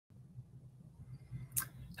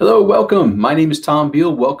Hello, welcome. My name is Tom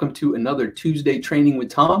Beal. Welcome to another Tuesday Training with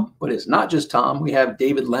Tom. But it's not just Tom. We have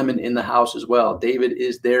David Lemon in the house as well. David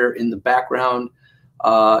is there in the background,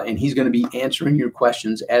 and he's going to be answering your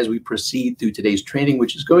questions as we proceed through today's training,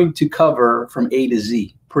 which is going to cover from A to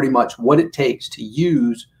Z, pretty much what it takes to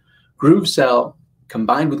use GrooveSell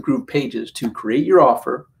combined with Groove Pages to create your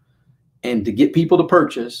offer and to get people to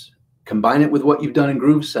purchase, combine it with what you've done in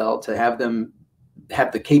GrooveSell to have them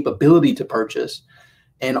have the capability to purchase.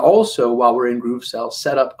 And also, while we're in GrooveSell,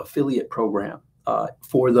 set up affiliate program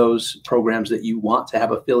for those programs that you want to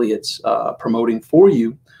have affiliates promoting for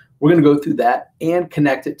you. We're going to go through that and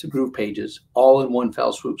connect it to Groove Pages all in one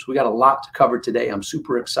fell swoop. So we got a lot to cover today. I'm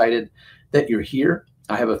super excited that you're here.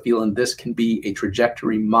 I have a feeling this can be a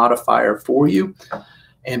trajectory modifier for you.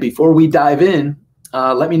 And before we dive in,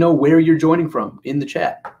 let me know where you're joining from in the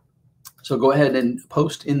chat. So go ahead and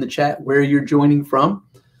post in the chat where you're joining from.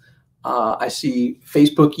 I see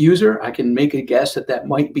Facebook user. I can make a guess that that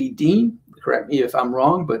might be Dean. Correct me if I'm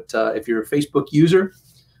wrong, but if you're a Facebook user,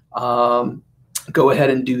 go ahead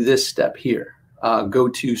and do this step here. Go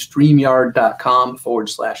to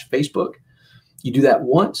StreamYard.com/Facebook. You do that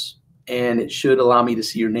once, and it should allow me to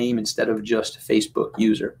see your name instead of just Facebook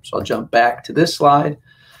user. So I'll jump back to this slide.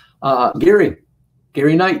 Gary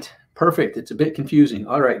Knight. Perfect. It's a bit confusing.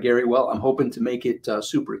 All right, Gary. Well, I'm hoping to make it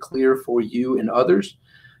super clear for you and others.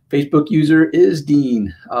 Facebook user is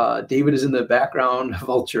Dean. David is in the background,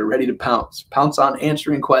 vulture, ready to pounce. Pounce on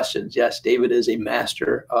answering questions. Yes, David is a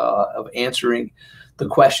master of answering the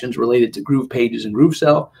questions related to Groove Pages and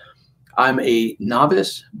GrooveSell. I'm a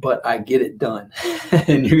novice, but I get it done.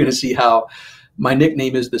 And you're going to see how my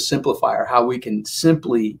nickname is the simplifier, how we can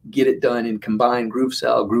simply get it done and combine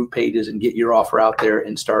GrooveSell, Groove Pages, and get your offer out there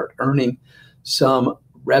and start earning some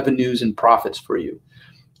revenues and profits for you.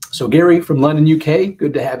 So Gary from London, UK,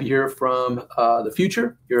 good to have you here from the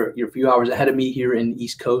future. You're a few hours ahead of me here in the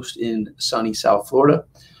East Coast in sunny South Florida.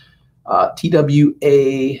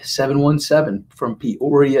 TWA717 from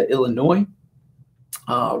Peoria, Illinois.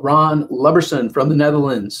 Ron Lubberson from the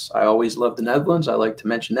Netherlands. I always love the Netherlands. I like to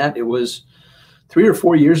mention that. It was 3 or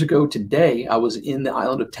 4 years ago today, I was in the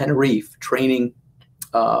island of Tenerife training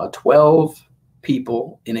 12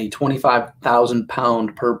 people in a 25,000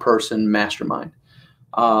 pound per person mastermind.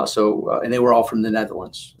 And they were all from the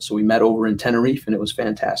Netherlands. So we met over in Tenerife, and it was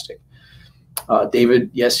fantastic. David,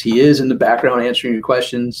 yes, he is in the background answering your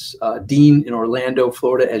questions. Dean in Orlando,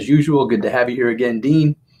 Florida, as usual. Good to have you here again,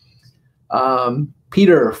 Dean.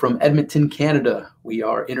 Peter from Edmonton, Canada. We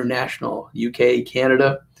are international, UK,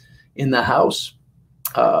 Canada in the house.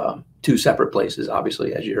 2 separate places,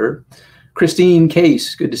 obviously, as you heard. Christine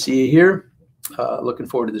Case, good to see you here. Looking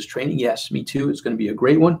forward to this training. Yes, me too. It's going to be a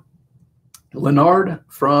great one. Leonard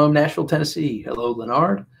from Nashville, Tennessee. Hello,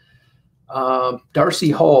 Leonard.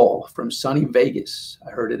 Darcy Hall from sunny Vegas.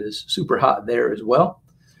 I heard it is super hot there as well.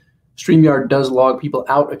 StreamYard does log people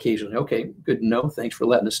out occasionally. Okay, good to know. Thanks for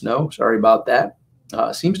letting us know. Sorry about that.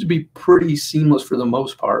 Seems to be pretty seamless for the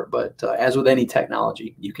most part, but as with any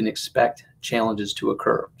technology, you can expect challenges to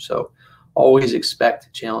occur. So always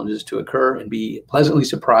expect challenges to occur and be pleasantly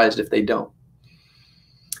surprised if they don't.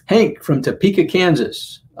 Hank from Topeka,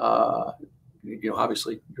 Kansas.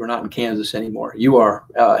 Obviously you're not in Kansas anymore. You are,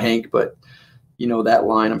 Hank, but you know that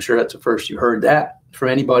line. I'm sure that's the first you heard that from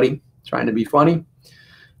anybody trying to be funny.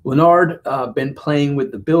 Leonard, been playing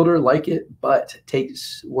with the builder, like it, but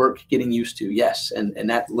takes work getting used to. Yes, and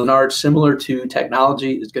that Leonard, similar to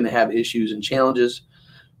technology, is going to have issues and challenges,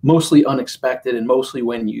 mostly unexpected and mostly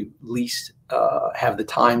when you least have the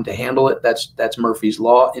time to handle it. That's Murphy's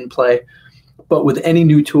Law in play. But with any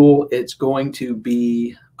new tool, it's going to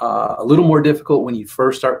be a little more difficult when you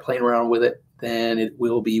first start playing around with it than it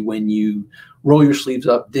will be when you roll your sleeves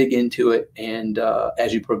up, dig into it, and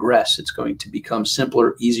as you progress, it's going to become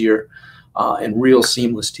simpler, easier, and real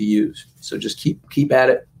seamless to use. So just keep at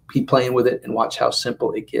it, keep playing with it, and watch how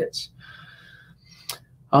simple it gets.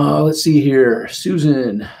 Let's see here.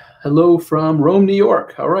 Susan, hello from Rome, New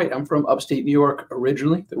York. All right, I'm from upstate New York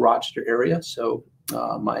originally, the Rochester area. So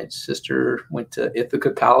my sister went to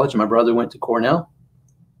Ithaca College. My brother went to Cornell.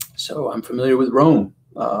 So I'm familiar with Rome,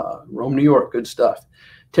 New York. Good stuff.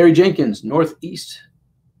 Terry Jenkins, Northeast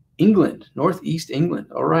England.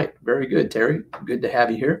 All right. Very good, Terry. Good to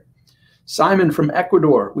have you here. Simon from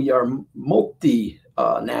Ecuador. We are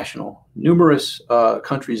multi-national, numerous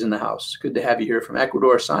countries in the house. Good to have you here from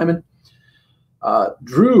Ecuador, Simon.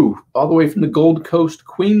 Drew, all the way from the Gold Coast,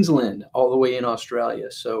 Queensland, all the way in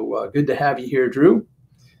Australia. So good to have you here, Drew.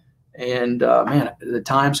 And man, the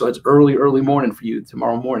time, so it's early morning for you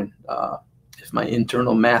tomorrow morning, if my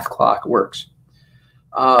internal math clock works.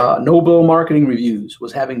 Noble Marketing Reviews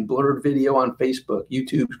was having blurred video on Facebook.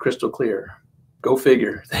 YouTube's crystal clear. Go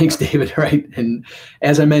figure. Thanks, David. Right. And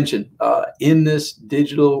as I mentioned, in this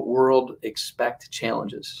digital world, expect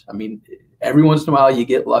challenges. I mean, every once in a while you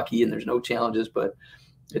get lucky and there's no challenges, but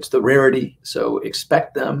it's the rarity. So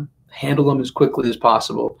expect them, handle them as quickly as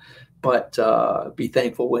possible, but be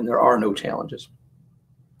thankful when there are no challenges.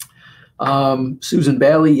 Susan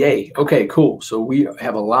Bailey, yay. Okay, cool. So we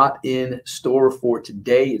have a lot in store for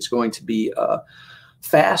today. It's going to be a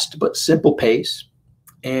fast but simple pace,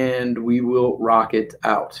 and we will rock it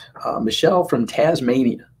out. Michelle from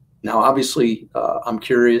Tasmania. Now, obviously, I'm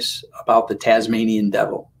curious about the Tasmanian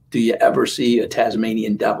devil. Do you ever see a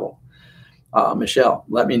Tasmanian devil? Michelle,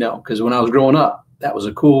 let me know, because when I was growing up, that was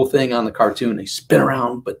a cool thing on the cartoon. They spin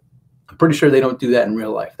around, but I'm pretty sure they don't do that in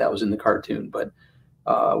real life. That was in the cartoon, but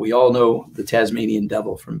we all know the Tasmanian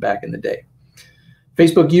devil from back in the day.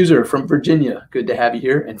 Facebook user from Virginia, good to have you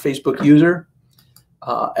here. And Facebook user,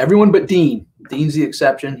 everyone but Dean. Dean's the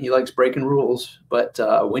exception. He likes breaking rules. But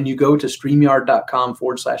when you go to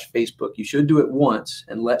StreamYard.com/Facebook, you should do it once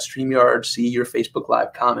and let StreamYard see your Facebook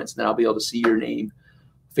Live comments. Then I'll be able to see your name,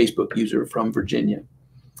 Facebook user from Virginia.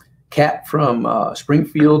 Kat from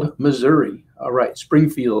Springfield, Missouri. All right,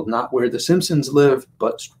 Springfield, not where the Simpsons live,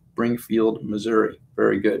 but Springfield, Missouri.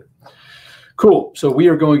 Very good. Cool. So we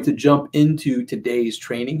are going to jump into today's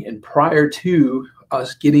training. And prior to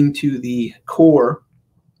us getting to the core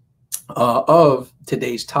of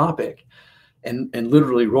today's topic and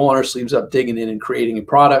literally rolling our sleeves up, digging in and creating a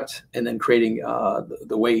product, and then creating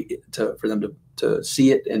the way for them to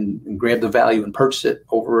see it and grab the value and purchase it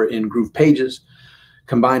over in Groove Pages,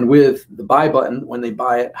 combined with the buy button when they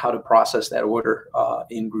buy it, how to process that order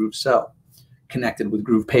in GrooveSell, connected with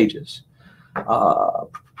Groove Pages.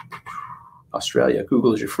 Australia,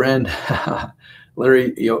 Google is your friend.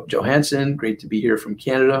 Larry Johansson, great to be here from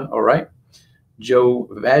Canada. All right. Joe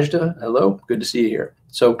Vajda, hello. Good to see you here.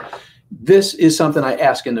 So this is something I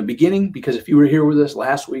ask in the beginning, because if you were here with us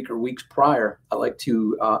last week or weeks prior, I like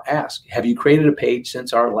to ask, have you created a page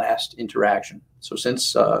since our last interaction? So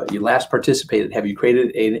since you last participated, have you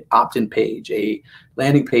created an opt-in page, a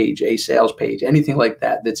landing page, a sales page, anything like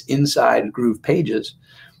that that's inside Groove Pages?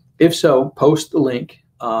 If so, post the link.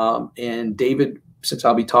 And David, since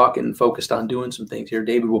I'll be talking and focused on doing some things here,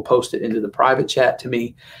 David will post it into the private chat to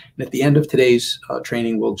me. And at the end of today's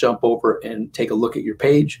training, we'll jump over and take a look at your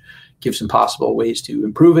page, give some possible ways to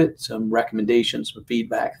improve it, some recommendations, some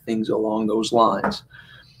feedback, things along those lines.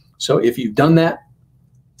 So if you've done that,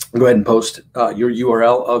 go ahead and post your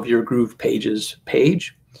URL of your Groove Pages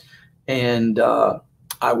page. And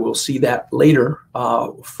I will see that later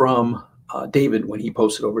from David when he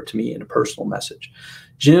posts it over to me in a personal message.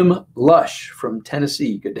 Jim Lush from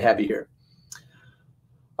Tennessee, good to have you here.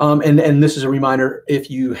 And this is a reminder,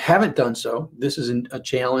 if you haven't done so, this is a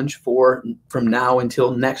challenge from now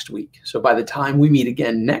until next week. So by the time we meet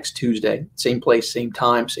again next Tuesday, same place, same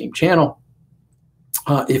time, same channel,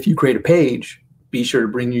 if you create a page, be sure to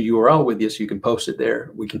bring your URL with you so you can post it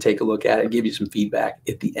there. We can take a look at it and give you some feedback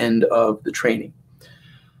at the end of the training.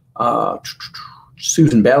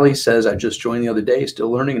 Susan Bailey says, I just joined the other day,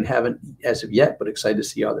 still learning and haven't as of yet, but excited to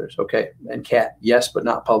see others. Okay. And Kat, yes, but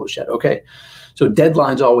not published yet. Okay. So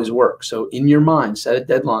deadlines always work. So in your mind, set a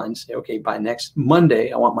deadline. Say, okay, by next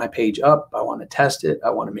Monday, I want my page up. I want to test it.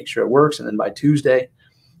 I want to make sure it works. And then by Tuesday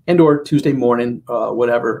or Tuesday morning,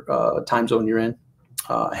 whatever time zone you're in,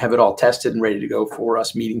 have it all tested and ready to go for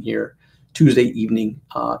us meeting here Tuesday evening,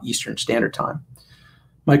 Eastern Standard Time.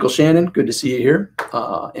 Michael Shannon, good to see you here,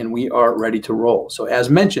 and we are ready to roll. So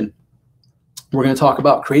as mentioned, we're going to talk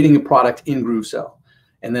about creating a product in GrooveSell,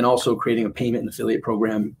 and then also creating a payment and affiliate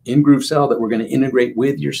program in GrooveSell that we're going to integrate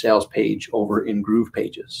with your sales page over in Groove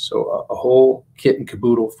Pages. So a whole kit and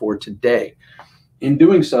caboodle for today. In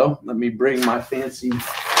doing so, let me bring my fancy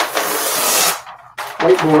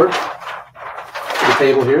whiteboard to the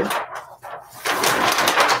table here.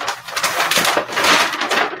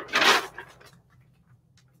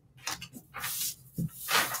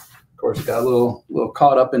 Of course, it got a little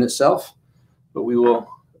caught up in itself, but we will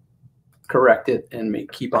correct it and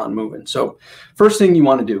keep on moving. So first thing you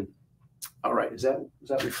want to do, all right, is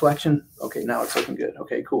that reflection? Okay, now it's looking good.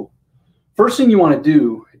 Okay, cool. First thing you want to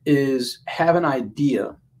do is have an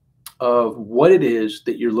idea of what it is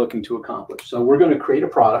that you're looking to accomplish. So we're going to create a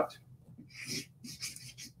product.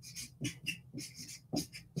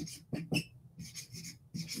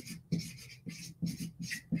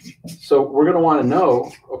 So we're going to want to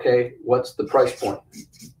know, okay, what's the price point?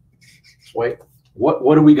 Wait,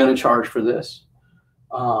 what are we going to charge for this?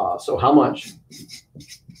 So how much?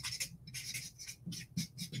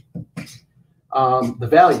 The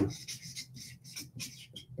value.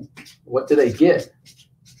 What do they get?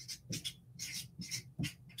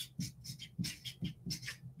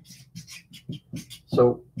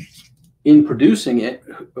 So in producing it,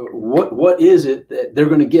 what is it that they're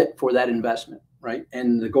going to get for that investment, right?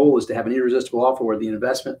 And the goal is to have an irresistible offer where the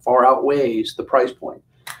investment far outweighs the price point.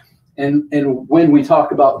 And when we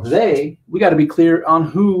talk about they, we got to be clear on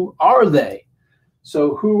who are they.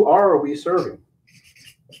 So who are we serving?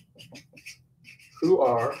 Who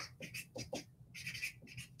are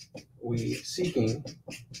we seeking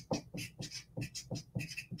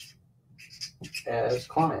as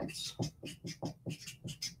clients?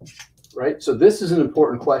 Right? So this is an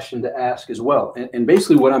important question to ask as well. And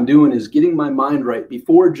basically what I'm doing is getting my mind right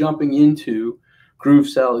before jumping into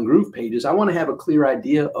GrooveSell and Groove Pages. I want to have a clear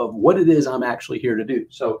idea of what it is I'm actually here to do.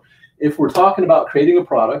 So if we're talking about creating a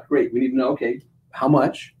product, great. We need to know, okay, how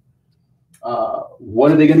much?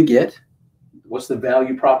 What are they going to get? What's the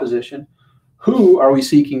value proposition? Who are we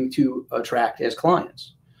seeking to attract as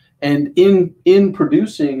clients? And in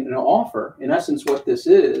producing an offer, in essence, what this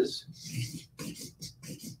is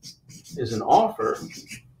an offer,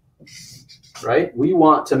 right? We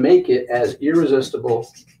want to make it as irresistible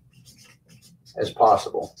as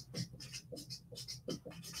possible.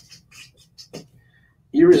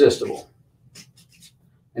 Irresistible.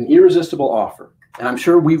 An irresistible offer. And I'm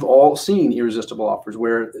sure we've all seen irresistible offers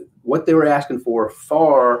where what they were asking for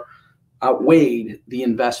far outweighed the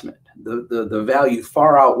investment. The value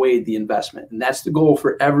far outweighed the investment. And that's the goal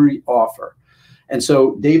for every offer. And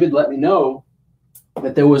so David let me know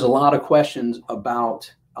that there was a lot of questions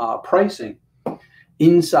about pricing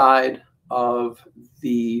inside of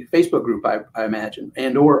the Facebook group, I imagine,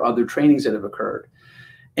 and or other trainings that have occurred.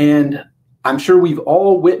 And I'm sure we've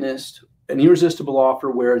all witnessed an irresistible offer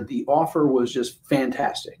where the offer was just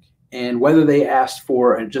fantastic. And whether they asked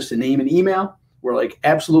for just a name and email, we're like,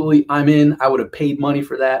 absolutely, I'm in. I would have paid money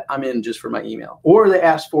for that. I'm in just for my email. Or they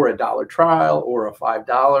asked for a $1 trial or a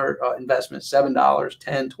 $5 investment, $7,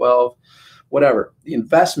 $10, $12, whatever. The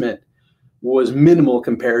investment was minimal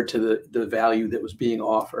compared to the value that was being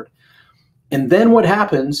offered. And then what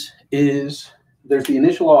happens is there's the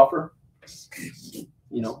initial offer,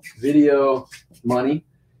 you know, video, money.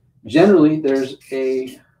 Generally, there's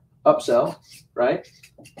a upsell, right?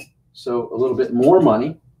 So a little bit more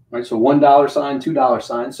money, right? So $1 sign, $2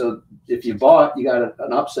 sign. So if you bought, you got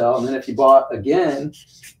an upsell. And then if you bought again,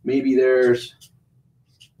 maybe there's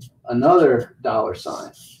another $1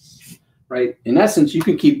 sign, right? In essence, you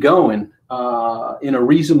can keep going in a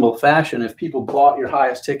reasonable fashion. If people bought your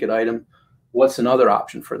highest ticket item, what's another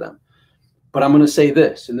option for them? But I'm going to say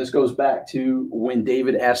this, and this goes back to when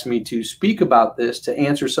David asked me to speak about this to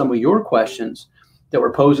answer some of your questions that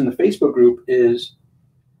were posed in the Facebook group is,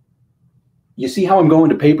 you see how I'm going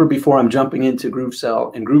to paper before I'm jumping into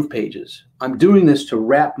GrooveSell and Groove Pages. I'm doing this to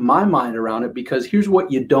wrap my mind around it because here's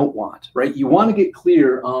what you don't want, right? You want to get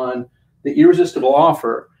clear on the irresistible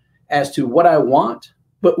offer as to what I want,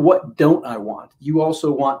 but what don't I want? You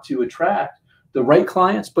also want to attract the right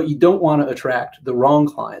clients, but you don't want to attract the wrong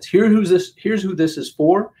clients. Here's who this is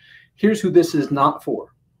for. Here's who this is not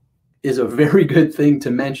for, is a very good thing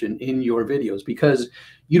to mention in your videos because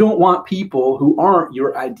you don't want people who aren't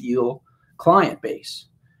your ideal client base,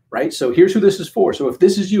 right? So here's who this is for. So if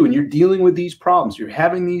this is you and you're dealing with these problems, you're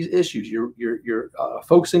having these issues, you're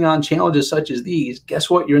focusing on challenges such as these, guess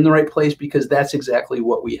what? You're in the right place because that's exactly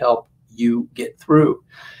what we help you get through.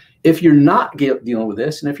 If you're not dealing with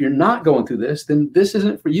this, and if you're not going through this, then this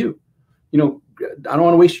isn't for you. You know, I don't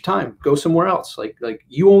want to waste your time. Go somewhere else. Like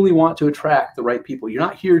you only want to attract the right people. You're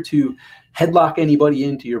not here to headlock anybody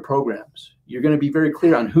into your programs. You're going to be very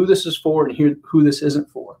clear on who this is for and who this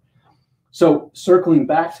isn't for. So circling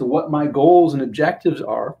back to what my goals and objectives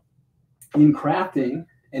are in crafting,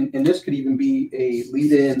 and this could even be a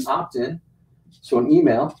lead-in opt-in, so an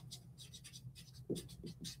email,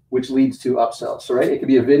 which leads to upsell. So, right, it could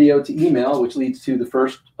be a video to email, which leads to the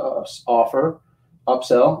first offer,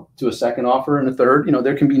 upsell to a second offer and a third. You know,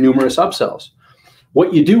 there can be numerous upsells.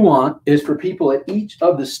 What you do want is for people at each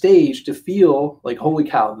of the stage to feel like, holy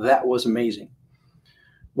cow, that was amazing.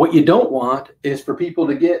 What you don't want is for people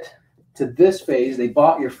to get to this phase. They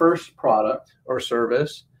bought your first product or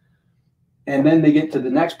service, and then they get to the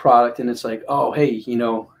next product, and it's like, oh, hey, you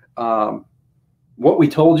know, what we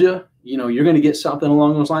told you, you know, you're going to get something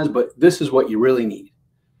along those lines, but this is what you really need.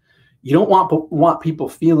 You don't want people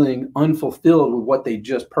feeling unfulfilled with what they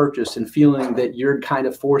just purchased and feeling that you're kind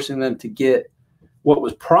of forcing them to get what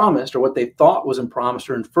was promised or what they thought wasn't promised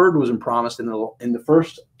or inferred wasn't promised in the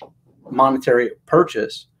first monetary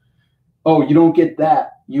purchase. Oh, you don't get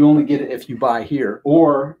that. you only get it if you buy here,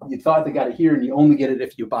 or you thought they got it here and you only get it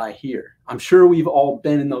if you buy here. I'm sure we've all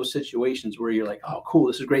been in those situations where you're like, oh, cool,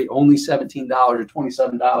 this is great. Only $17 or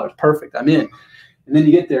 $27. Perfect. I'm in. And then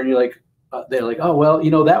you get there and you're like, they're like, oh,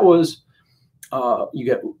 well, that was, you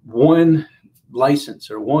get one license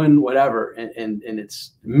or one whatever, and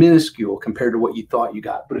it's minuscule compared to what you thought you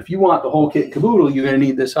got. But if you want the whole kit and caboodle, you're going to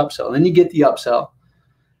need this upsell. And then you get the upsell,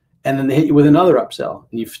 and then they hit you with another upsell,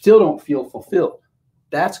 and you still don't feel fulfilled.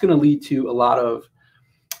 That's going to lead to a lot of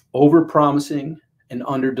over-promising and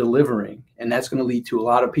under-delivering, and that's going to lead to a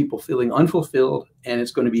lot of people feeling unfulfilled, and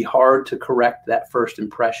it's going to be hard to correct that first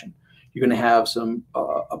impression. You're going to have some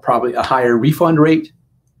probably a higher refund rate,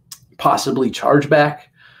 possibly chargeback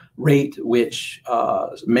rate, which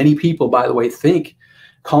many people, by the way, think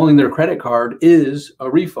calling their credit card is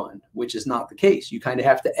a refund, which is not the case. You kind of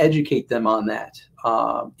have to educate them on that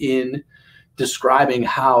in describing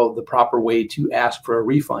how the proper way to ask for a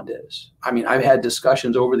refund is. I mean, I've had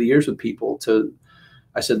discussions over the years with people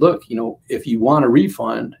I said, look, if you want a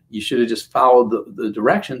refund, you should have just followed the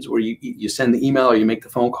directions where you send the email or you make the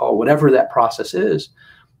phone call, whatever that process is,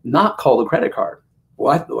 not call the credit card.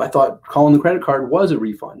 Well, I thought calling the credit card was a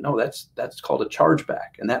refund. No, that's called a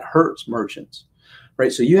chargeback, and that hurts merchants,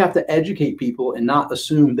 right? So you have to educate people and not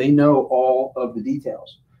assume they know all of the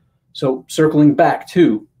details. So circling back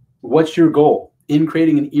to what's your goal in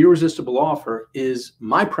creating an irresistible offer is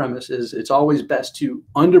my premise is it's always best to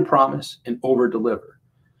underpromise and over-deliver,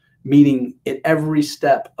 meaning at every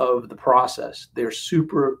step of the process, they're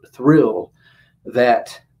super thrilled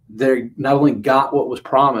that they not only got what was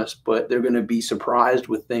promised, but they're going to be surprised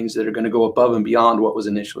with things that are going to go above and beyond what was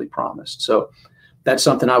initially promised. So that's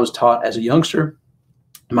something I was taught as a youngster.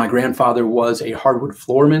 My grandfather was a hardwood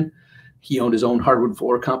floorman. He owned his own hardwood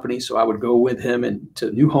floor company. So I would go with him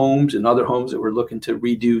to new homes and other homes that were looking to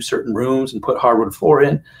redo certain rooms and put hardwood floor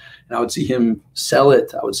in. And I would see him sell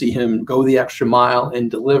it. I would see him go the extra mile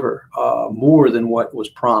and deliver more than what was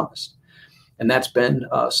promised. And that's been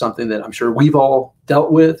something that I'm sure we've all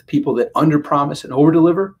dealt with, people that underpromise and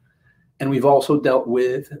overdeliver. And we've also dealt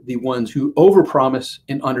with the ones who overpromise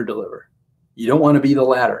and underdeliver. You don't want to be the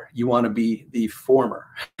latter. You want to be the former,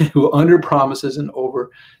 who underpromises and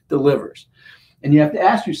overdelivers. And you have to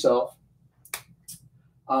ask yourself,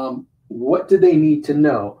 what do they need to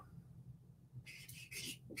know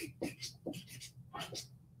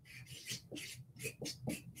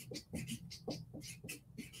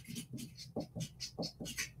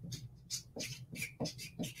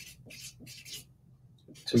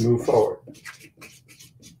to move forward?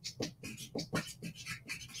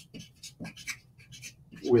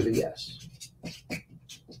 With a yes,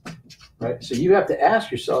 right? So you have to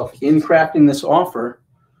ask yourself in crafting this offer,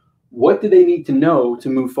 what do they need to know to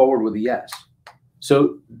move forward with a yes?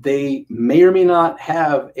 So they may or may not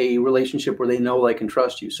have a relationship where they know, like, and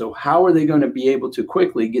trust you. So how are they going to be able to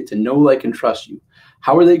quickly get to know, like, and trust you?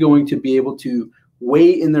 How are they going to be able to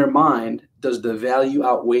weigh in their mind, does the value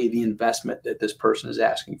outweigh the investment that this person is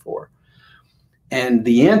asking for? And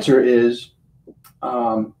the answer is,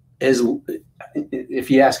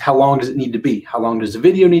 if you ask how long does it need to be, how long does the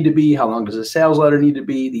video need to be, how long does the sales letter need to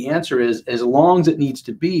be, the answer is as long as it needs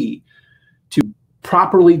to be to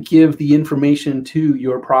properly give the information to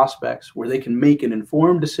your prospects where they can make an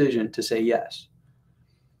informed decision to say yes.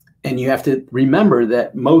 And you have to remember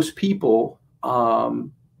that most people,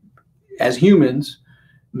 as humans,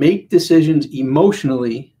 make decisions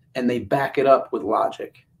emotionally and they back it up with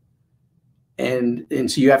logic. And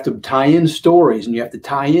so you have to tie in stories, and you have to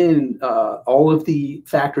tie in all of the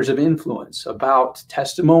factors of influence about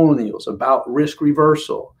testimonials, about risk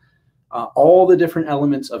reversal, all the different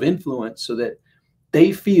elements of influence so that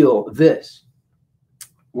they feel this.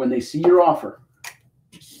 When they see your offer,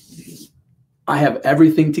 I have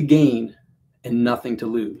everything to gain and nothing to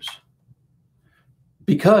lose.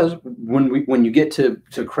 Because when you get to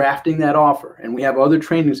crafting that offer, and we have other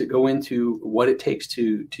trainings that go into what it takes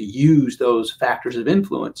to use those factors of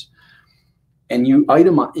influence, and you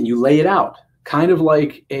itemize and you lay it out, kind of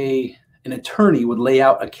like an attorney would lay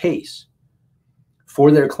out a case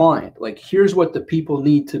for their client. Like, here's what the people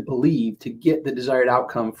need to believe to get the desired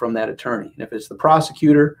outcome from that attorney. And if it's the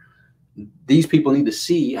prosecutor, these people need to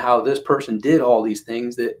see how this person did all these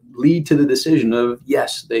things that lead to the decision of,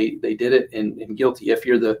 yes, they did it and guilty. If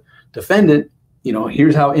you're the defendant,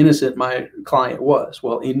 here's how innocent my client was.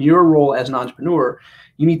 Well, in your role as an entrepreneur,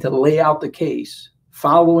 you need to lay out the case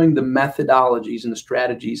following the methodologies and the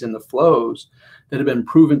strategies and the flows that have been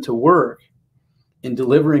proven to work in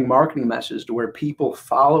delivering marketing messages to where people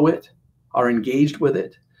follow it, are engaged with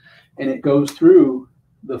it, and it goes through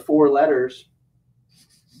the 4 letters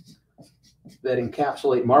that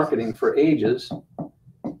encapsulate marketing for ages,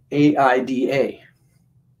 AIDA.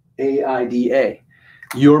 AIDA.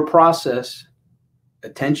 Your process,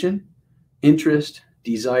 attention, interest,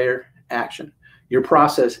 desire, action. Your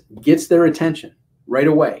process gets their attention right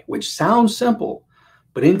away, which sounds simple,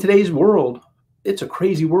 but in today's world, it's a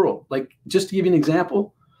crazy world. Like, just to give you an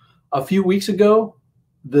example, a few weeks ago,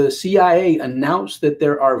 the CIA announced that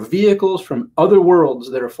there are vehicles from other worlds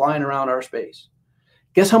that are flying around our space.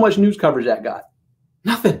 Guess how much news coverage that got?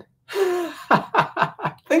 Nothing.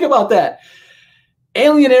 Think about that.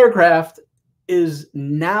 Alien aircraft is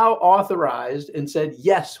now authorized and said,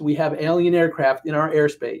 yes, we have alien aircraft in our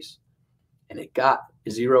airspace. And it got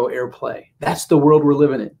zero airplay. That's the world we're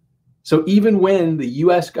living in. So even when the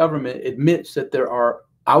US government admits that there are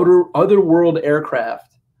other world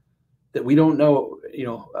aircraft that we don't know,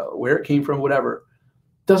 where it came from, whatever,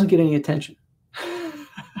 doesn't get any attention.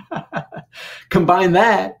 Combine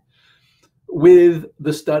that with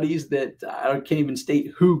the studies that I can't even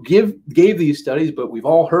state who gave these studies, but we've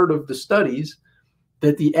all heard of the studies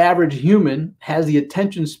that the average human has the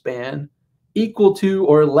attention span equal to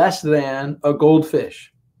or less than a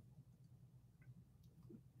goldfish.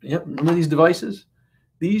 Yep, remember these devices?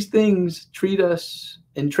 These things treat us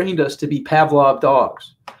and trained us to be Pavlov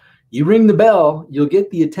dogs. You ring the bell, you'll get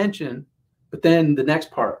the attention, but then the next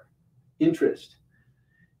part, interest,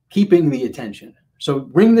 keeping the attention. So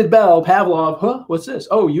ring the bell, Pavlov, huh? What's this?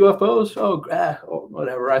 Oh, UFOs? Oh,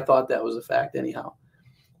 whatever. I thought that was a fact anyhow.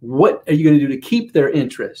 What are you going to do to keep their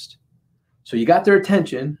interest? So you got their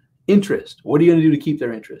attention, interest. What are you going to do to keep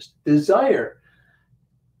their interest? Desire.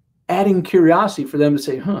 Adding curiosity for them to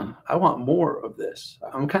say, I want more of this.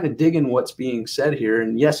 I'm kind of digging what's being said here.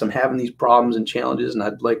 And yes, I'm having these problems and challenges, and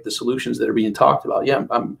I'd like the solutions that are being talked about. Yeah,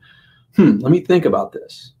 let me think about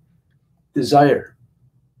this. Desire.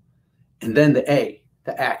 And then the A,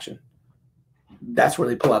 the action. That's where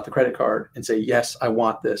they pull out the credit card and say, yes, I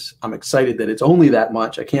want this. I'm excited that it's only that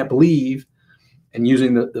much. I can't believe, and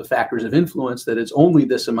using the factors of influence, that it's only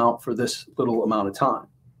this amount for this little amount of time.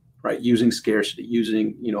 Right, using scarcity,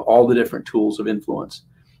 using all the different tools of influence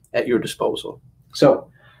at your disposal.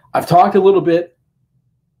 So I've talked a little bit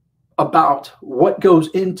about what goes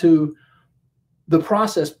into the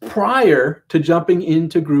process prior to jumping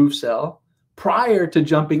into GrooveSell, prior to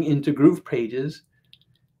jumping into Groove Pages,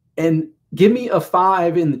 and give me a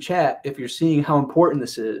 5 in the chat if you're seeing how important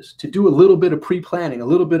this is to do a little bit of pre-planning, a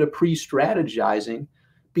little bit of pre-strategizing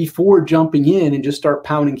before jumping in and just start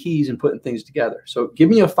pounding keys and putting things together. So give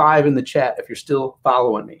me a 5 in the chat if you're still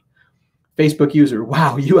following me. Facebook user,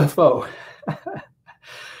 wow, UFO.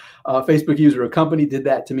 Facebook user, a company did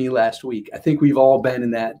that to me last week. I think we've all been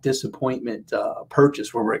in that disappointment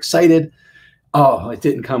purchase where we're excited. Oh, it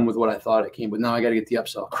didn't come with what I thought it came with. Now I got to get the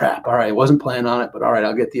upsell. Crap. All right. I wasn't planning on it, but all right,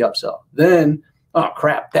 I'll get the upsell. Then, oh,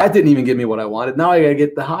 crap. That didn't even give me what I wanted. Now I got to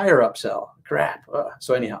get the higher upsell. Crap.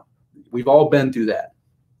 So anyhow, we've all been through that.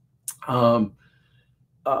 I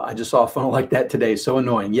just saw a funnel like that today. So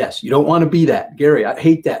annoying. Yes, you don't want to be that. Gary, I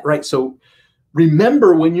hate that. Right. So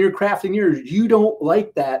remember, when you're crafting yours, you don't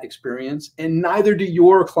like that experience, and neither do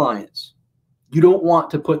your clients. You don't want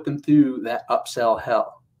to put them through that upsell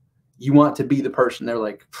hell. You want to be the person they're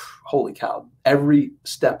like, holy cow, every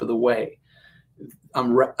step of the way.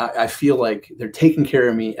 I feel like they're taking care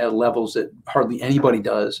of me at levels that hardly anybody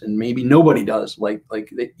does, and maybe nobody does like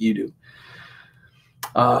that you do.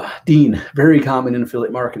 Dean, very common in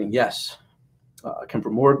affiliate marketing. Yes. I come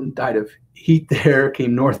from Morden, died of heat there,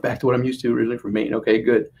 came north back to what I'm used to, originally from Maine. Okay,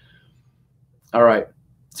 good. All right.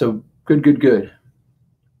 So good.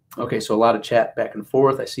 Okay, so a lot of chat back and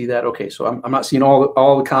forth. I see that. Okay, so I'm not seeing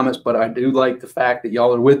all the comments, but I do like the fact that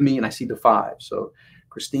y'all are with me, and I see the 5. So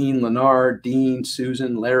Christine, Leonard, Dean,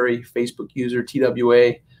 Susan, Larry, Facebook user,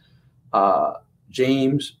 TWA,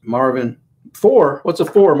 James, Marvin. 4. What's a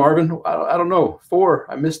 4, Marvin? I don't know.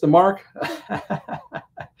 4. I missed the mark.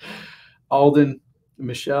 Alden,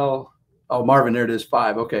 Michelle. Oh, Marvin, there it is.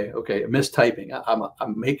 5. Okay. Mistyping.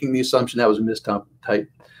 I'm making the assumption that was a mistype.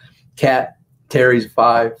 Kat, Terry's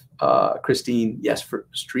 5. Christine, yes, for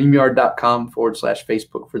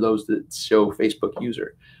StreamYard.com/Facebook for those that show Facebook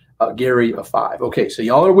user. Gary, a 5. Okay, so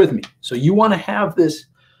y'all are with me. So you want to have this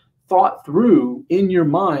thought through in your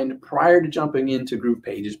mind prior to jumping into Groove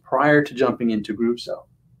Pages, prior to jumping into GrooveSell.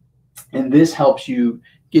 And this helps you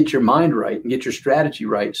get your mind right and get your strategy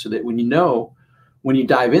right so that when you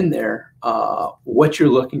dive in there, what you're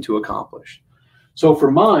looking to accomplish. So for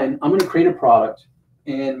mine, I'm going to create a product,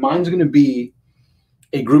 and mine's going to be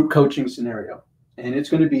a group coaching scenario. And it's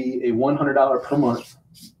going to be a $100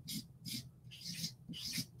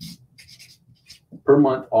 per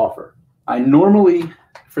month offer. I normally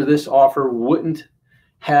for this offer wouldn't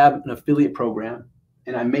have an affiliate program,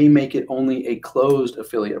 and I may make it only a closed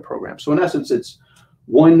affiliate program. So in essence, it's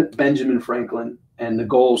one Benjamin Franklin, and the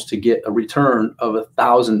goal is to get a return of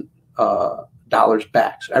 $1,000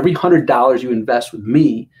 back. So every $100 you invest with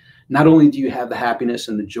me, not only do you have the happiness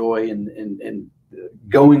and the joy and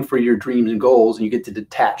going for your dreams and goals, and you get to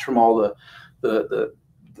detach from all the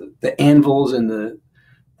anvils and the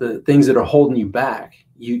things that are holding you back.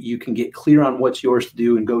 You can get clear on what's yours to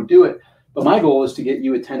do and go do it. But my goal is to get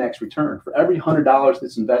you a 10x return. For every $100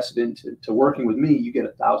 that's invested into working with me, you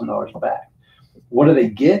get $1,000 back. What do they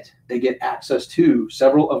get? They get access to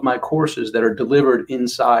several of my courses that are delivered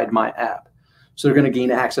inside my app. So they're going to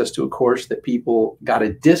gain access to a course that people got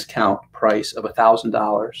a discount price of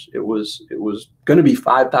 $1,000. It was going to be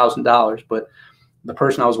 $5,000, but the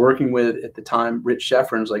person I was working with at the time, Rich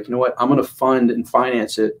Sheffrin, was like, you know what? I'm going to fund and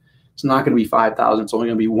finance it. It's not going to be $5,000. It's only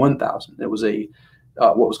going to be $1,000. It was a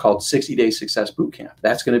what was called 60-day success bootcamp.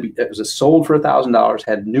 That's going to be, it was sold for $1,000,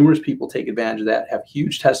 had numerous people take advantage of that, have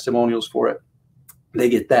huge testimonials for it. They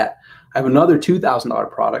get that. I have another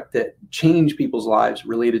 $2,000 product that changed people's lives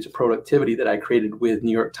related to productivity that I created with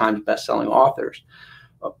New York Times bestselling authors.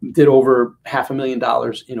 Did over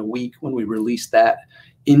 $500,000 in a week when we released that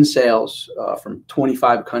in sales from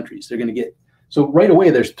 25 countries. They're going to get, so right away,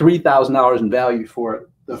 there's $3,000 in value for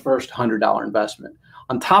the first $100 investment.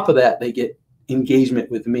 On top of that, they get engagement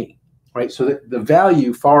with me, right? So the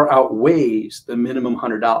value far outweighs the minimum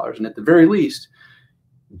 $100. And at the very least,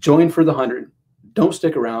 join for the 100, don't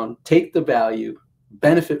stick around, take the value,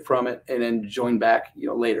 benefit from it, and then join back,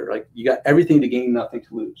 later. Like, you got everything to gain, nothing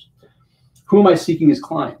to lose. Who am I seeking as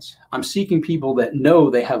clients? I'm seeking people that know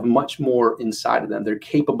they have much more inside of them. They're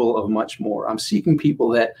capable of much more. I'm seeking people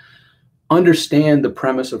that understand the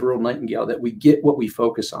premise of Earl Nightingale, that we get what we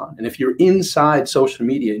focus on. And if you're inside social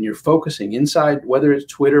media and you're focusing inside, whether it's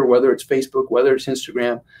Twitter, whether it's Facebook, whether it's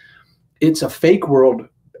Instagram, it's a fake world,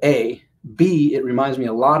 A. B, it reminds me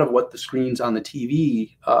a lot of what the screens on the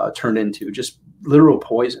TV turned into, just literal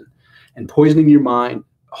poison, and poisoning your mind,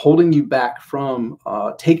 holding you back from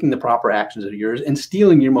taking the proper actions that are yours, and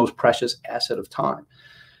stealing your most precious asset of time.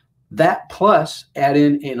 That plus add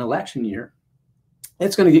in an election year,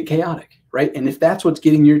 it's going to get chaotic, right? And if that's what's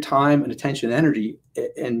getting your time and attention and energy,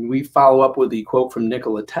 and we follow up with the quote from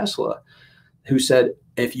Nikola Tesla, who said,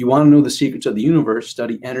 if you want to know the secrets of the universe,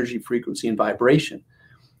 study energy, frequency, and vibration.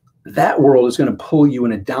 That world is going to pull you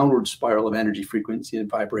in a downward spiral of energy, frequency, and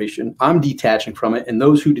vibration. I'm detaching from it, and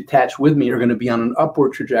those who detach with me are going to be on an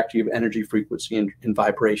upward trajectory of energy, frequency, and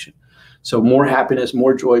vibration. So more happiness,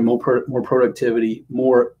 more joy, more productivity,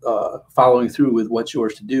 more following through with what's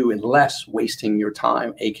yours to do, and less wasting your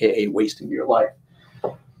time, aka wasting your life.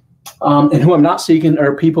 And who I'm not seeking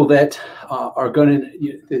are people that are going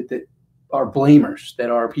to that are blamers, that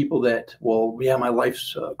are people that, well, yeah, my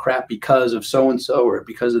life's crap because of so-and-so, or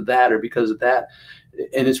because of that, or because of that.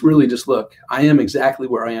 And it's really just, look, I am exactly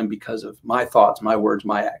where I am because of my thoughts, my words,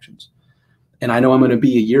 my actions. And I know I'm going to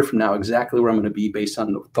be a year from now exactly where I'm going to be based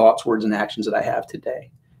on the thoughts, words, and actions that I have today.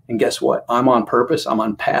 And guess what? I'm on purpose. I'm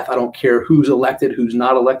on path. I don't care who's elected, who's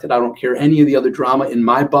not elected. I don't care any of the other drama. In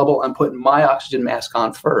my bubble, I'm putting my oxygen mask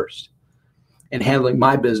on first and handling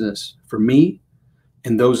my business for me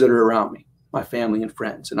and those that are around me, my family and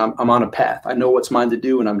friends. And I'm on a path. I know what's mine to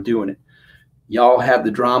do, and I'm doing it. Y'all have the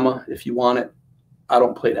drama if you want it. I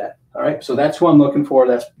don't play that. All right. So that's who I'm looking for.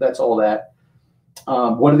 That's all that.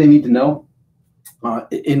 What do they need to know?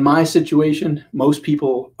 In my situation, most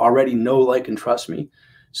people already know, like, and trust me.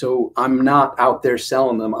 So I'm not out there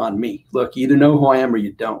selling them on me. Look, you either know who I am or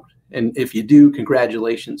you don't. And if you do,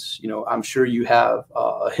 congratulations. I'm sure you have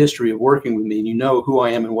a history of working with me, and you know who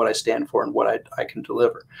I am and what I stand for and what I can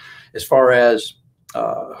deliver. As far as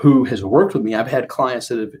who has worked with me, I've had clients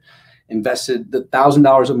that have invested the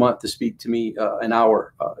 $1,000 a month to speak to me an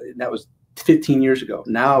hour. And that was 15 years ago.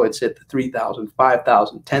 Now it's at the $3,000,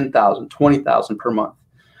 $5,000, $10,000, $20,000 per month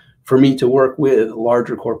for me to work with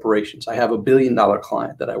larger corporations. I have a $1 billion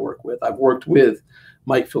client that I work with. I've worked with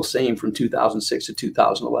Mike Filsaime from 2006 to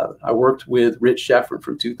 2011. I worked with Rich Sheffrin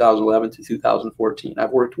from 2011 to 2014.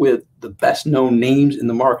 I've worked with the best known names in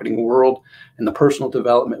the marketing world and the personal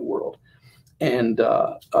development world. And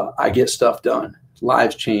I get stuff done.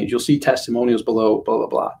 Lives change. You'll see testimonials below, blah, blah,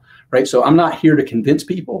 blah. Right? So I'm not here to convince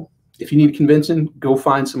people. If you need convincing, go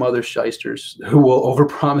find some other shysters who will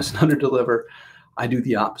overpromise and underdeliver. I do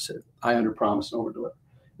the opposite. I underpromise and overdeliver,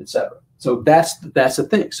 etc. So that's the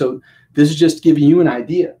thing. So this is just giving you an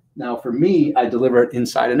idea. Now, for me, I deliver it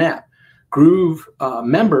inside an app. Groove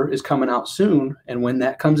Member is coming out soon, and when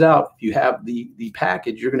that comes out, if you have the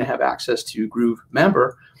package, you're going to have access to Groove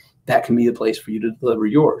Member. that can be the place for you to deliver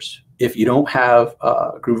yours. If you don't have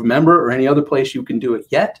a Groove member or any other place you can do it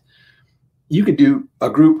yet, you could do a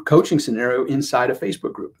group coaching scenario inside a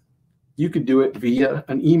Facebook group. You could do it via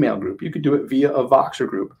an email group. You could do it via a Voxer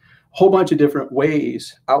group. A whole bunch of different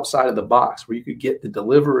ways outside of the box where you could get the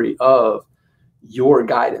delivery of your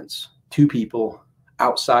guidance to people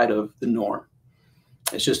outside of the norm.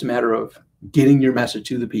 It's just a matter of getting your message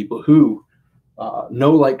to the people who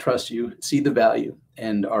know, like, trust you, see the value,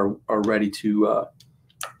 and are ready to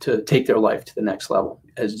take their life to the next level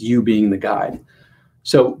as you being the guide.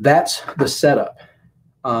 So that's the setup.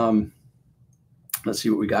 Let's see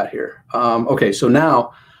what we got here. Okay, so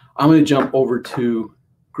now I'm going to jump over to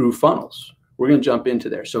GrooveFunnels. We're going to jump into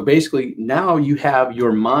there. So basically, now you have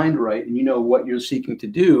your mind right and you know what you're seeking to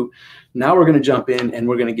do. Now we're going to jump in and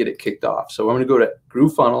we're going to get it kicked off. So I'm going to go to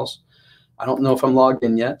GrooveFunnels. I don't know if I'm logged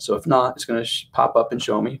in yet. So if not, it's going to pop up and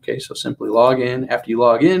show me. Okay, so simply log in. After you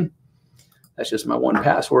log in, that's just my one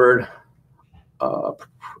password. I'm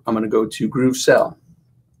going to go to GrooveSell.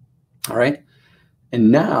 All right.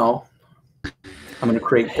 And now I'm going to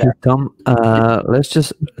create that. Hey, Tom, let's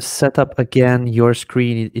just set up again your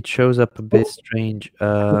screen. It shows up a bit strange.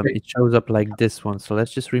 Okay. It shows up like this one. So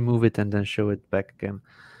let's just remove it and then show it back again.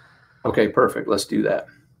 Okay, perfect. Let's do that.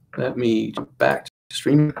 Let me jump back to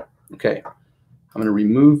stream. Okay. I'm going to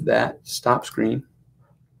remove that stop screen.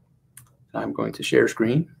 I'm going to share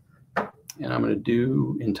screen. And I'm going to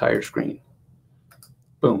do entire screen.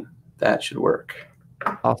 Boom. That should work.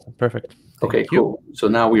 Awesome. Perfect. Okay, cool. So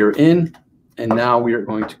now we are in. And now we are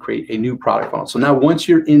going to create a new product funnel. So now once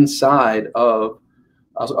you're inside of,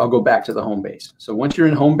 I'll go back to the home base. So once you're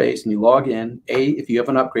in home base and you log in, if you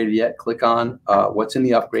haven't upgraded yet, click on what's in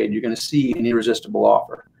the upgrade. You're going to see an irresistible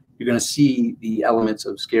offer. You're going to see the elements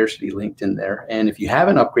of scarcity linked in there. And if you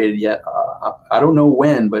haven't upgraded yet, I don't know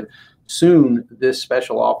when, but soon this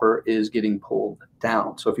special offer is getting pulled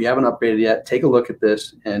down. So if you haven't upgraded yet, take a look at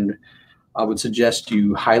this. And I would suggest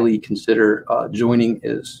you highly consider joining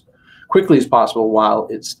as quickly as possible while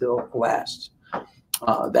it still lasts.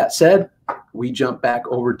 That said, we jump back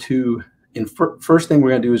over to, first thing we're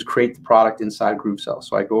going to do is create the product inside GrooveSell.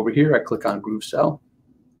 So I go over here, I click on GrooveSell.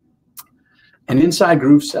 And inside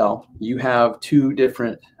GrooveSell, you have two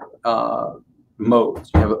different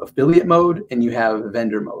modes. You have affiliate mode and you have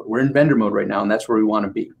vendor mode. We're in vendor mode right now, and that's where we want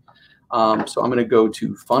to be. So I'm going to go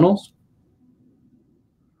to funnels.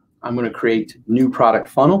 I'm going to create new product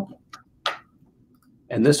funnel.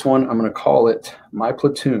 And this one, I'm going to call it My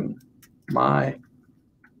Platoon. My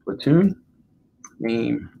Platoon.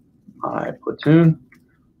 Name, My Platoon.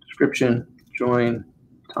 Description, join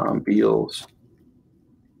Tom Beal's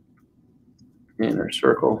inner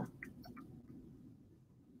circle.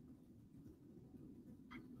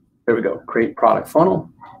 There we go. Create product funnel.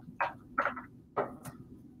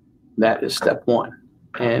 That is step one.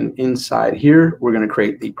 And inside here, we're going to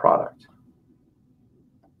create the product.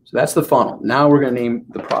 So that's the funnel. Now we're going to name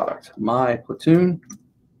the product My Platoon.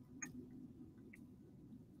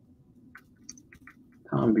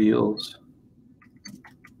 Tom Beal's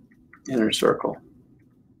inner circle.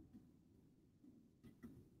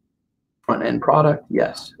 Front end product,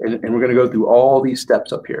 yes. And we're going to go through all these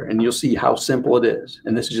steps up here, and you'll see how simple it is.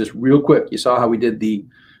 And this is just real quick. You saw how we did the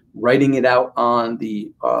writing it out on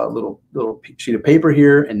the little sheet of paper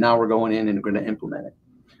here, and now we're going in and we're going to implement it.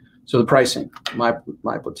 So the pricing, my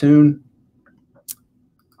Platoon,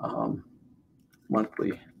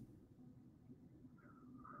 monthly,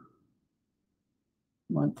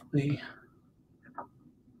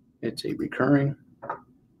 it's a recurring,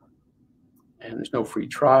 and there's no free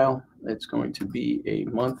trial. It's going to be a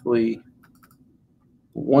monthly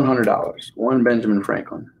 $100, one Benjamin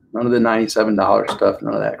Franklin. None of the $97 stuff,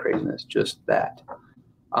 none of that craziness, just that.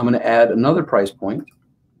 I'm going to add another price point.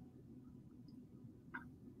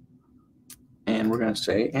 And we're going to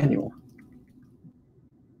say annual.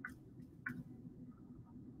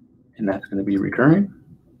 And that's going to be recurring.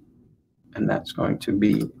 And that's going to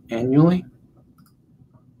be annually.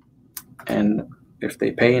 And if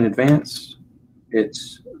they pay in advance,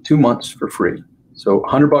 it's 2 months for free. So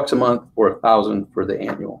 $100 a month or $1,000 for the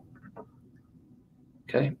annual.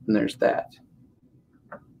 Okay, and there's that.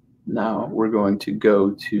 Now we're going to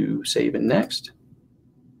go to save and next.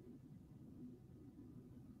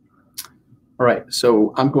 All right,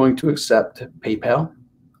 so I'm going to accept PayPal.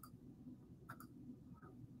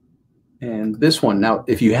 And this one, now,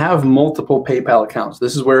 if you have multiple PayPal accounts,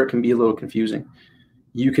 this is where it can be a little confusing.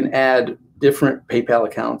 You can add different PayPal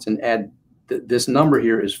accounts and add, this number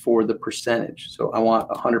here is for the percentage. So I want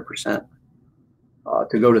 100%.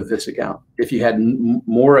 to go to this account. If you had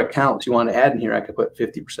more accounts you want to add in here, I could put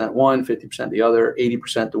 50% one, 50% the other,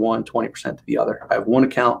 80% to one, 20% to the other. I have one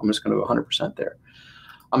account. I'm just going to go 100% there.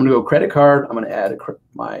 I'm going to go credit card. I'm going to add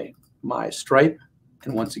my Stripe.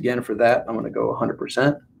 And once again, for that, I'm going to go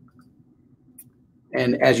 100%.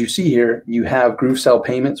 And as you see here, you have GrooveSell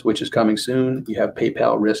payments, which is coming soon. You have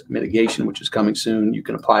PayPal risk mitigation, which is coming soon. You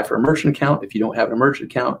can apply for a merchant account. If you don't have a merchant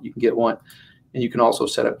account, you can get one. And you can also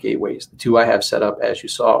set up gateways. The two I have set up, as you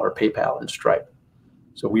saw, are PayPal and Stripe.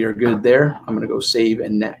 So we are good there. I'm going to go save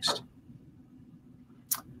and next.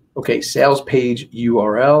 Okay, sales page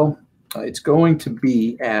URL. It's going to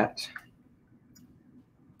be at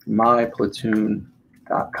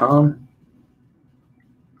myplatoon.com.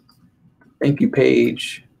 Thank you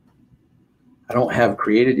page, I don't have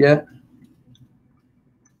created yet.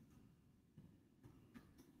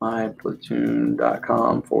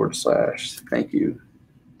 myplatoon.com/thank you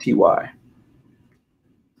TY.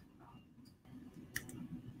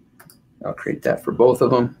 I'll create that for both of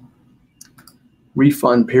them.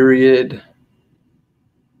 Refund period.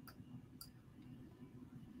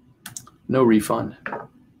 No refund.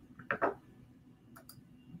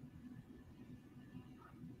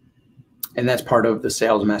 And that's part of the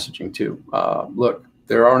sales messaging too. Look,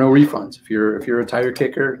 there are no refunds. If you're a tire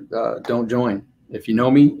kicker, don't join. If you know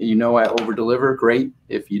me, you know I over deliver. Great.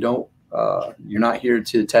 If you don't, you're not here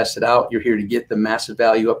to test it out. You're here to get the massive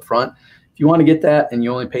value up front. If you want to get that and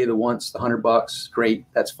you only pay the once, the $100, great.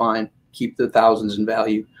 That's fine. Keep the thousands in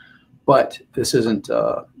value. But this isn't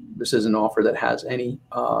an offer that has any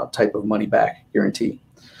type of money back guarantee.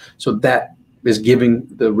 So that is giving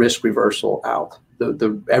the risk reversal out.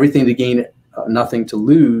 The everything to gain, nothing to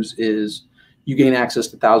lose is you gain access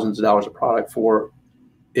to thousands of dollars of product for,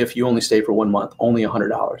 if you only stay for 1 month, only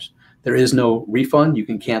 $100. There is no refund. You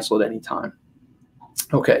can cancel at any time.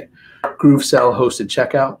 Okay, GrooveSell hosted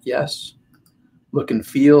checkout, yes. Look and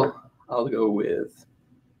feel, I'll go with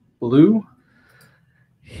blue.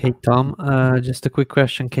 Hey Tom, just a quick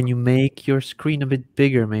question. Can you make your screen a bit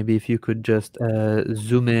bigger? Maybe if you could just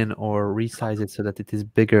zoom in or resize it so that it is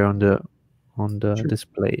bigger on the Sure.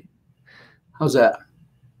 display. How's that?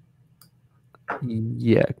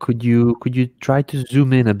 Yeah, could you try to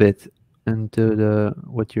zoom in a bit into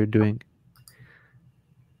what you're doing?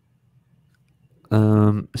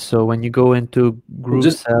 So when you go into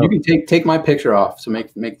GrooveSell, you can take my picture off. So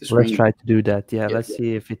make the screen. Let's try to do that. Yeah, let's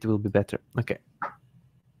see if it will be better. Okay.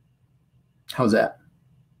 How's that?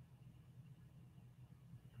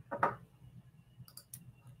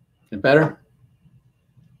 Is it better?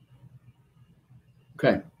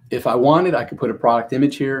 Okay. If I wanted, I could put a product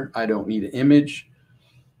image here. I don't need an image.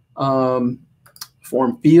 Form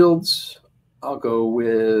fields, I'll go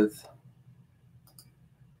with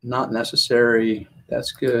not necessary.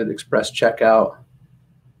 That's good. Express checkout.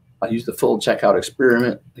 I'll use the full checkout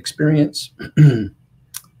experience.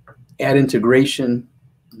 Add integration.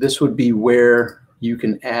 This would be where you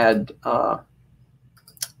can add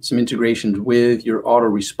some integrations with your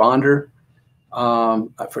autoresponder.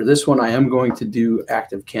 For this one, I am going to do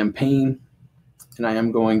active campaign, and I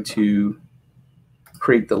am going to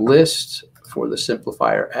create the list for the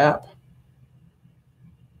Simplifier app,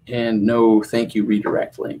 and no thank you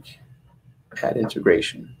redirect link. Add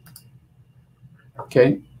integration.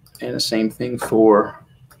 Okay, and the same thing for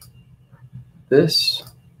this.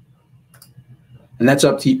 And that's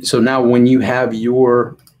up to you. So now when you have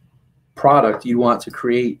your product, you want to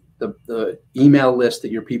create the email list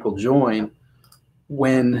that your people join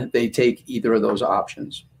when they take either of those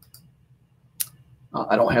options.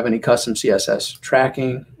 I don't have any custom CSS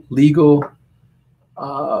tracking. Legal,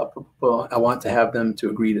 I want to have them to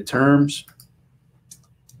agree to terms.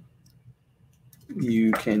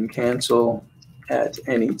 You can cancel at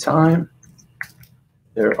any time.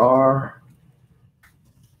 There are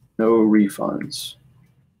no refunds.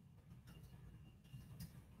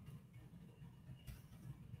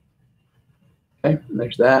 Okay,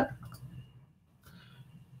 there's that.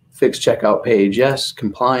 Fixed checkout page, yes.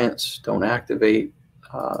 Compliance, don't activate.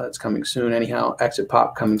 That's coming soon anyhow. Exit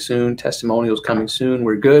pop coming soon. Testimonials coming soon.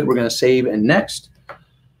 We're good. We're going to save and next.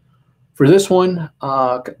 For this one,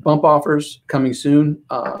 bump offers coming soon.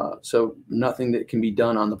 So nothing that can be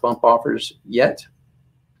done on the bump offers yet.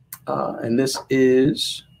 And this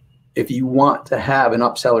is, if you want to have an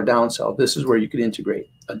upsell or downsell, this is where you could integrate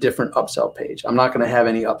a different upsell page. I'm not going to have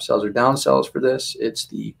any upsells or downsells for this. It's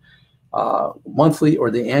the monthly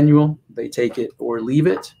or the annual. They take it or leave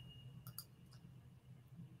it.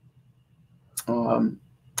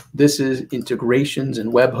 This is integrations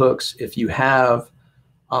and webhooks. If you have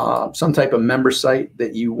some type of member site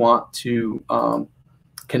that you want to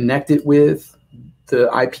connect it with, the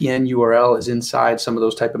IPN URL is inside some of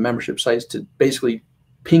those type of membership sites to basically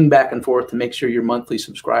ping back and forth to make sure your monthly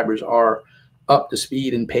subscribers are up to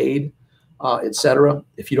speed and paid, etc.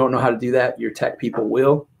 If you don't know how to do that, your tech people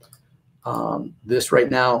will. This right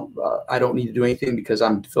now, I don't need to do anything because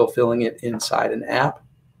I'm fulfilling it inside an app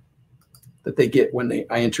that they get when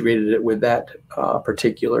I integrated it with that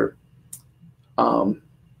particular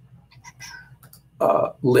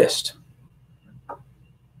list.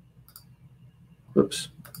 Oops.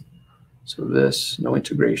 So this, no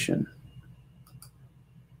integration.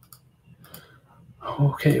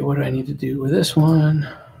 Okay, what do I need to do with this one?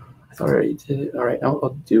 I thought I already did it. All right, I'll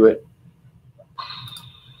do it.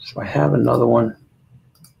 So I have another one.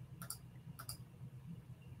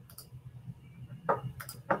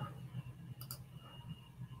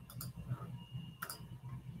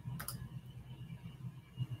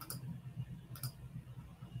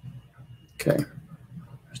 Okay,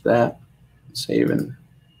 there's that. Saving.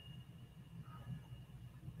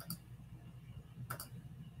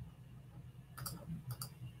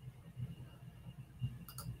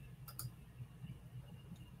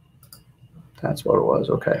 That's what it was.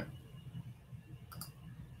 Okay.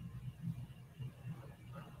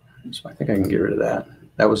 So I think I can get rid of that.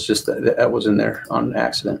 That was just that was in there on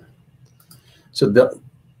accident. So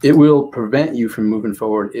it will prevent you from moving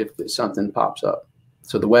forward if something pops up.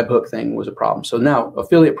 So the webhook thing was a problem. So now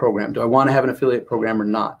affiliate program. Do I want to have an affiliate program or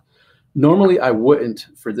not? Normally I wouldn't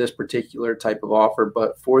for this particular type of offer,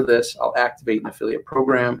 but for this I'll activate an affiliate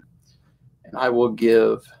program, and I will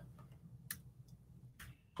give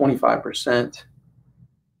 25%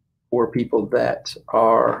 for people that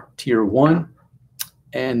are tier 1,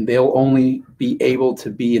 and they'll only be able to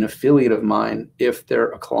be an affiliate of mine if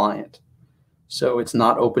they're a client. So it's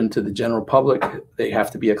not open to the general public. They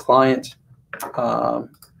have to be a client.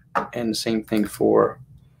 And the same thing for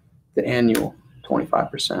the annual,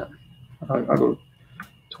 25%. I'll go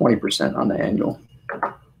 20% on the annual.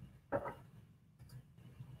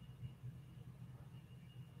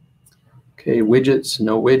 Okay, widgets,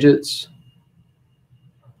 no widgets.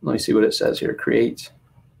 Let me see what it says here, create.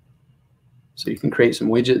 So you can create some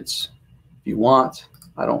widgets if you want.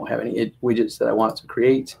 I don't have any widgets that I want to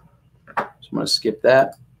create. So I'm going to skip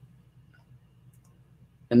that.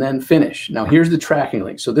 And then finish. Now here's the tracking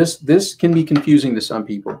link. So this can be confusing to some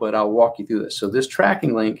people, but I'll walk you through this. So this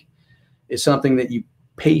tracking link is something that you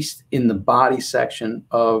paste in the body section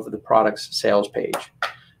of the product's sales page.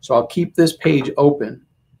 So I'll keep this page open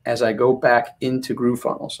as I go back into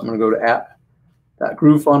GrooveFunnels. I'm going to go to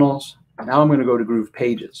app.groovefunnels. Now I'm going to go to Groove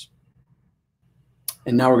Pages.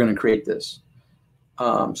 And now we're going to create this.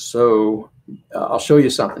 I'll show you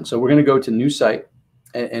something. So we're going to go to new site.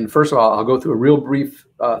 And first of all, I'll go through a real brief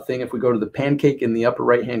thing. If we go to the pancake in the upper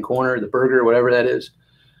right-hand corner, the burger, whatever that is,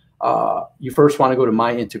 you first want to go to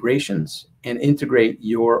My Integrations and integrate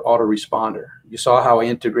your autoresponder. You saw how I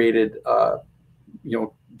integrated,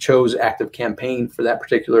 chose Active Campaign for that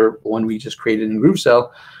particular one we just created in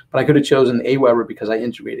GrooveSell, but I could have chosen Aweber because I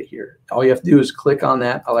integrated here. All you have to do is click on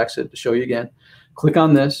that. I'll exit to show you again. Click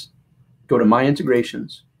on this, go to My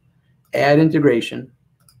Integrations, add integration,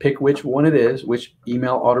 pick which one it is, which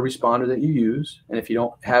email autoresponder that you use. And if you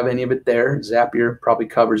don't have any of it there, Zapier probably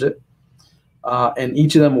covers it. And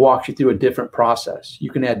each of them walks you through a different process. You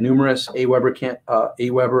can add numerous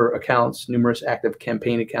Aweber accounts, numerous Active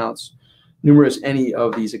Campaign accounts, numerous any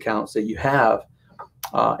of these accounts that you have.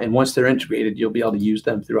 And once they're integrated, you'll be able to use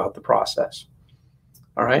them throughout the process.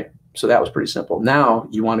 All right. So that was pretty simple. Now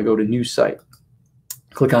you want to go to New Site.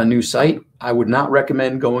 Click on New Site. I would not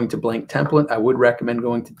recommend going to Blank Template. I would recommend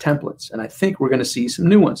going to Templates. And I think we're going to see some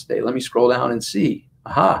new ones today. Let me scroll down and see.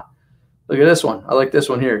 Aha. Look at this one. I like this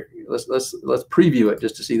one here. Let's preview it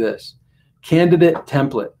just to see this. Candidate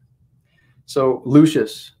Template. So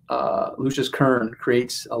Lucius Kern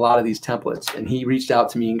creates a lot of these templates, and he reached out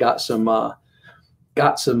to me and got some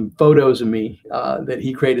photos of me that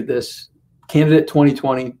he created this. Candidate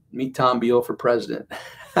 2020, meet Tom Beal for president.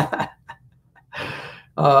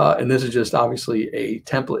 And this is just obviously a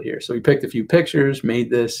template here. So we picked a few pictures, made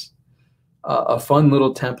this a fun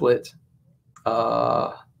little template,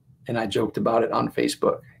 and I joked about it on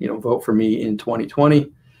Facebook. Vote for me in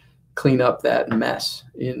 2020, clean up that mess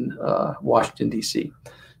in Washington, D.C.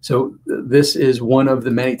 So this is one of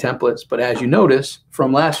the many templates. But as you notice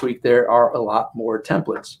from last week, there are a lot more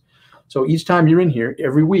templates. So each time you're in here,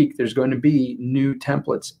 every week, there's going to be new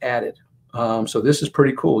templates added. So this is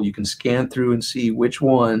pretty cool. You can scan through and see which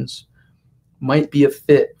ones might be a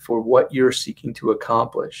fit for what you're seeking to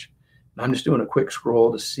accomplish. And I'm just doing a quick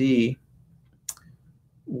scroll to see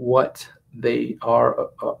what they are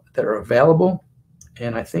that are available.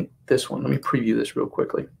 And I think this one, let me preview this real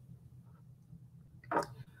quickly. I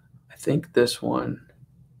think this one,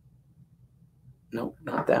 no,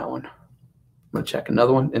 not that one. I'm going to check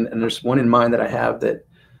another one. And there's one in mind that I have that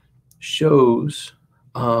shows,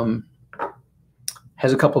 has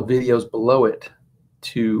a couple of videos below it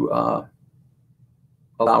to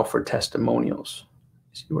allow for testimonials.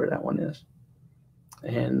 See where that one is.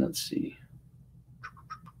 And let's see.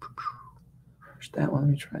 There's that one. Let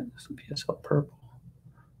me try this. PSL purple.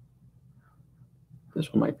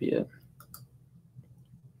 This one might be it.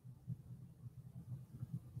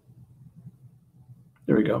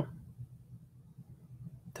 There we go.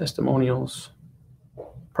 Testimonials.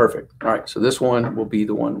 Perfect. All right. So this one will be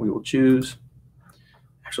the one we will choose.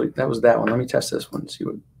 Actually, that was that one. Let me test this one and see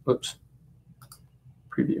what, oops.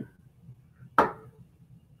 Preview.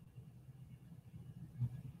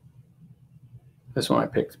 This one I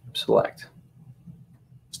picked select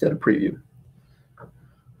instead of preview.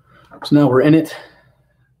 So now we're in it,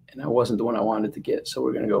 and that wasn't the one I wanted to get. So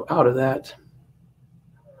we're going to go out of that.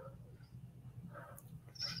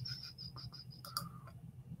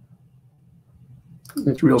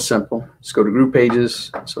 It's real simple. Let's go to group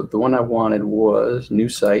pages. So the one I wanted was new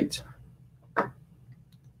site,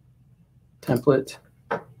 template,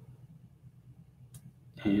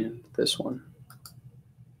 and this one.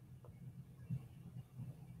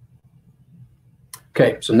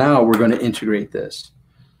 Okay, so now we're going to integrate this.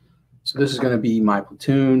 So this is going to be my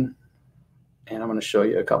platoon, and I'm going to show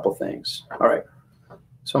you a couple things. All right.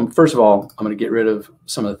 So first of all, I'm going to get rid of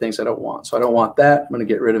some of the things I don't want. So I don't want that. I'm going to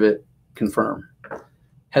get rid of it. Confirm.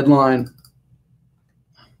 Headline.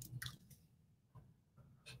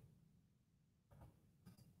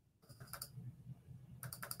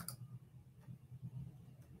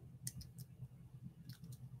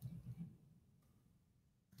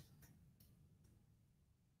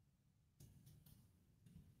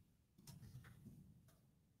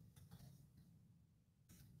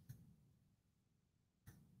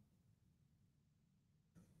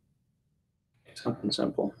 Something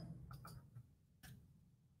simple.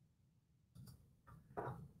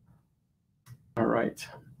 All right.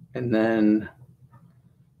 And then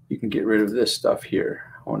you can get rid of this stuff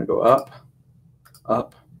here. I want to go up,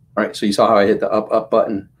 up. All right. So you saw how I hit the up, up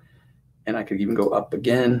button, and I could even go up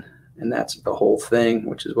again. And that's the whole thing,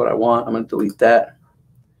 which is what I want. I'm going to delete that.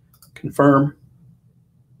 Confirm.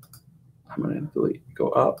 I'm going to delete, go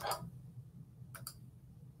up.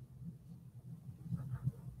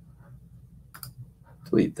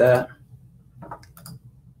 Delete that.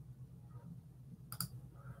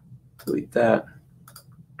 Delete that.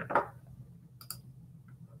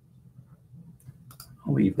 I'll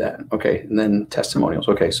leave that. Okay, and then testimonials.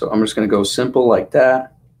 Okay, so I'm just going to go simple like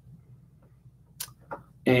that.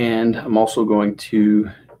 And I'm also going to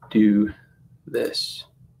do this.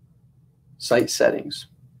 Site settings.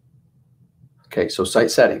 Okay, so site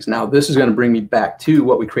settings. Now this is going to bring me back to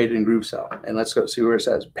what we created in GrooveSell. And let's go see where it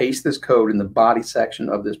says paste this code in the body section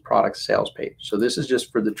of this product sales page. So this is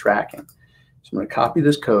just for the tracking. So I'm going to copy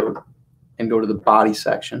this code and go to the body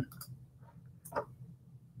section.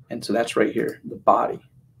 And so that's right here, the body.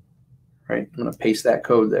 Right? I'm going to paste that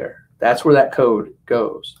code there. That's where that code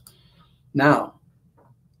goes. Now,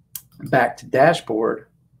 back to dashboard.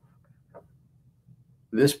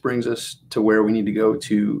 This brings us to where we need to go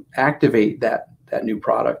to activate that new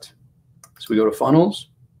product. So we go to funnels,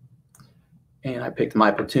 and I picked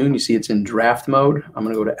my platoon. You see it's in draft mode. I'm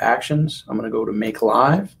going to go to actions. I'm going to go to make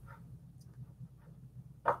live.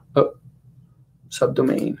 Oh,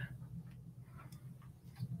 subdomain.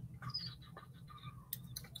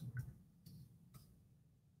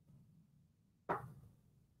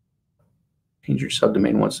 Change your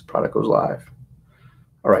subdomain once the product goes live.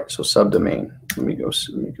 All right, so subdomain. Let me go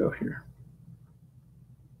here.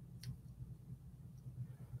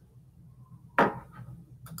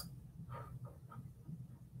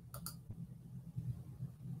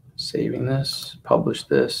 Saving this, publish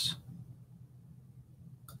this.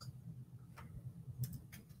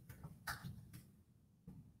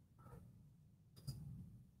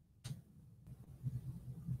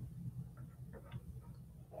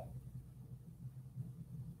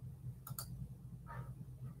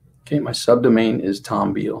 Okay, my subdomain is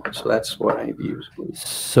Tom Beal, so that's what I use.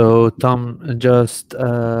 So Tom, just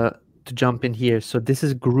to jump in here, so this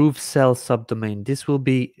is GrooveSell subdomain. This will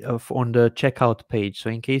be on the checkout page. So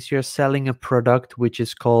in case you're selling a product which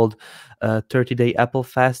is called 30-day Apple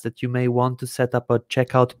Fast, that you may want to set up a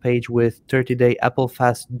checkout page with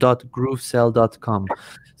 30dayapplepast.groovesell.com.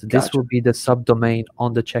 So this Gotcha. will be the subdomain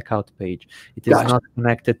on the checkout page. It is Gotcha. not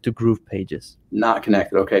connected to Groove Pages. Not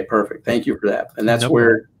connected. Okay, perfect. Thank you for that. And that's No where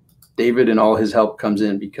problem. David and all his help comes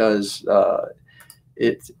in, because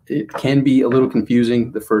it can be a little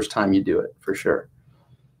confusing the first time you do it, for sure.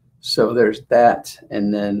 So there's that.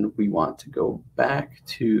 And then we want to go back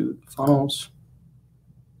to funnels.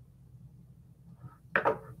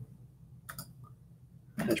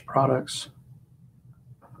 Manage products.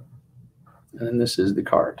 And then this is the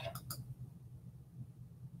card.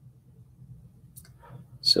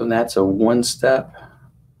 So that's a one-step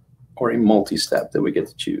or a multi-step that we get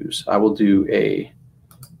to choose. I will do a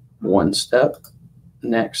one-step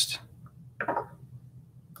next.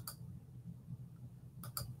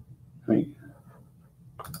 Let me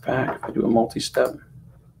go back. If I do a multi-step,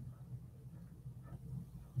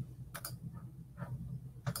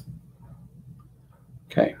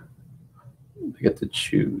 okay, I get to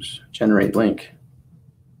choose generate link.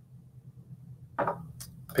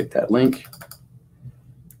 Pick that link.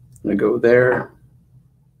 I'm going to go there,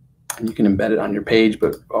 and you can embed it on your page,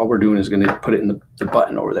 but all we're doing is going to put it in the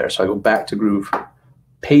button over there. So I go back to Groove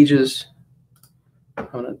Pages. I'm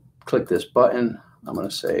going to click this button. I'm going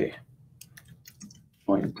to say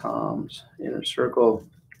join Tom's inner circle.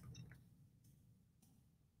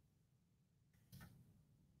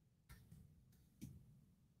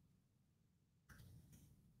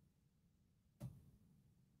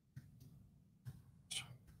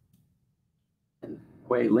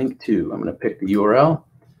 Link to, I'm going to pick the URL.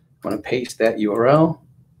 I'm going to paste that URL,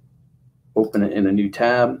 open it in a new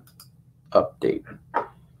tab, update.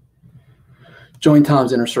 Join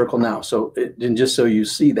Tom's inner circle now. So and just so you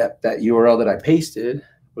see that URL that I pasted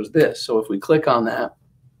was this. So if we click on that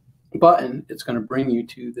button, it's going to bring you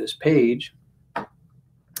to this page,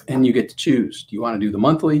 and you get to choose. Do you want to do the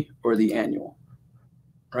monthly or the annual?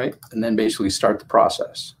 Right? And then basically start the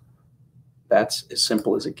process. That's as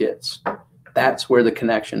simple as it gets. That's where the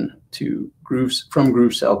connection to from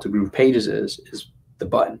GrooveSell to Groove Pages is the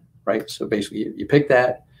button, right? So basically you pick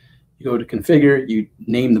that, you go to configure, you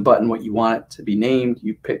name the button what you want it to be named,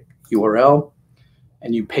 you pick URL,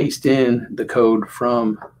 and you paste in the code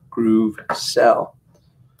from GrooveSell,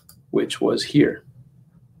 which was here.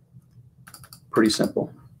 Pretty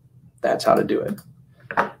simple. That's how to do it.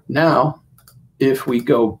 Now, if we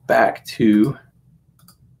go back to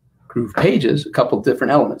Groove Pages, a couple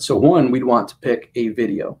different elements. So one, we'd want to pick a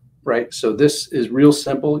video, right? So this is real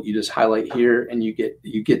simple. You just highlight here, and you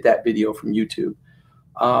get that video from YouTube.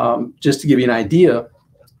 Just to give you an idea,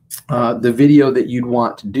 the video that you'd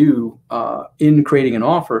want to do in creating an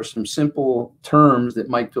offer, some simple terms that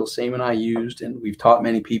Mike Vilsaim and I used, and we've taught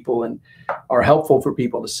many people and are helpful for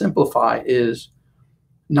people to simplify, is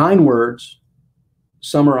 9 words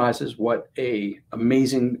summarizes what a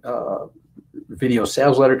amazing video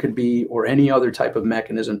sales letter could be, or any other type of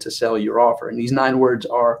mechanism to sell your offer. And these 9 words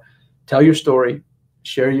are: tell your story,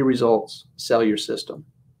 share your results, sell your system.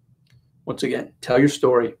 Once again, tell your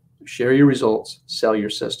story, share your results, sell your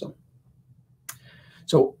system.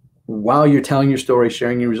 So while you're telling your story,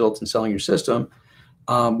 sharing your results, and selling your system,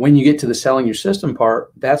 when you get to the selling your system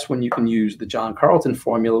part, that's when you can use the John Carlton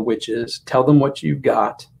formula, which is tell them what you've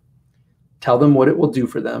got, tell them what it will do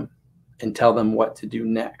for them, and tell them what to do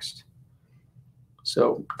next.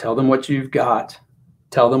 So tell them what you've got,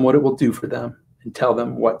 tell them what it will do for them, and tell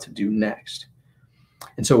them what to do next.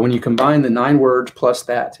 And so when you combine the 9 words plus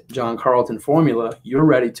that John Carlton formula, you're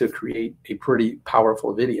ready to create a pretty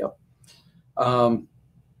powerful video. And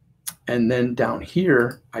then down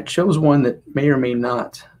here, I chose one that may or may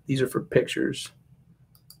not. These are for pictures.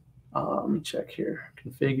 Let me check here.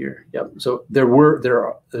 Configure. Yep. So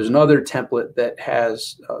there's another template that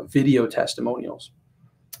has video testimonials.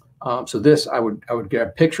 So this, I would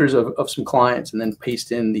grab pictures of some clients and then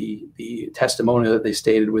paste in the testimonial that they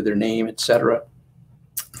stated with their name, etc.,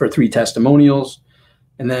 for 3 testimonials,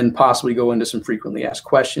 and then possibly go into some frequently asked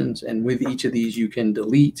questions. And with each of these, you can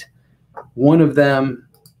delete one of them.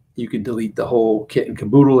 You could delete the whole kit and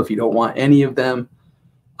caboodle if you don't want any of them.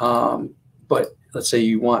 But let's say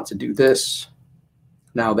you want to do this.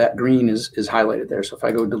 Now that green is highlighted there. So if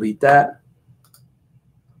I go delete that,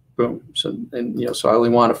 boom. So, and so I only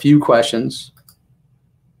want a few questions.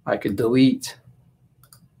 I could delete.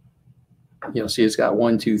 See it's got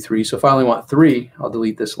 1, 2, 3. So if I only want 3, I'll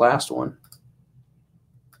delete this last one.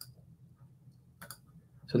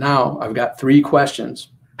 So now I've got 3 questions,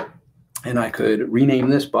 and I could rename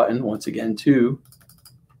this button once again to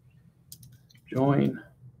join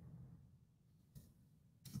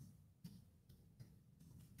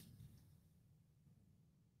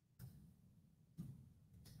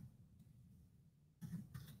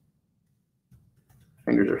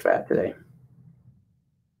fingers are fat today.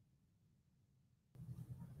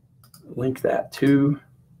 Link that to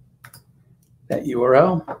that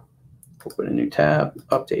URL. Open a new tab,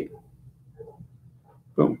 update.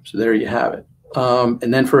 Boom. So there you have it.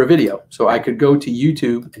 And then for a video, so I could go to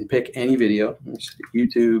YouTube and pick any video. Let me see,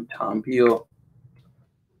 YouTube, Tom Beal.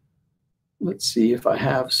 Let's see if I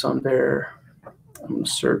have some there. I'm going to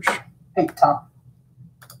search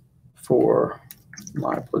for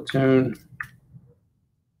my platoon.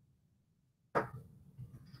 A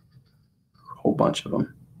whole bunch of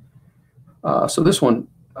them. So this one,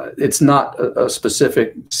 it's not a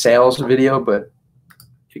specific sales video, but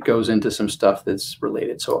it goes into some stuff that's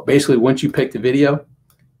related. So basically, once you pick the video,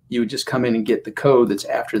 you would just come in and get the code that's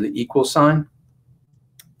after the equal sign.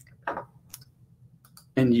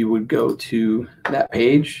 And you would go to that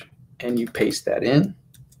page and you paste that in.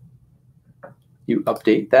 You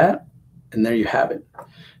update that, and there you have it.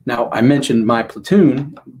 Now, I mentioned my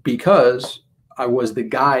platoon because I was the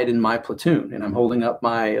guide in my platoon, and I'm holding up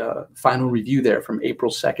my final review there from April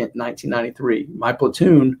 2nd, 1993. My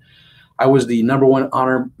platoon, I was the #1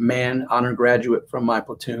 honor graduate from my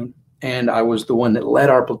platoon, and I was the one that led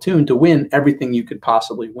our platoon to win everything you could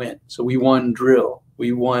possibly win. So we won drill,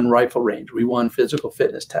 we won rifle range, we won physical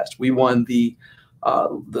fitness test, we won the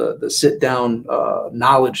sit-down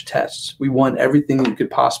knowledge tests. We won everything you could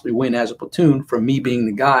possibly win as a platoon from me being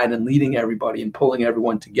the guide and leading everybody and pulling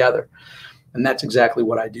everyone together. And that's exactly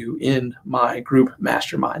what I do in my group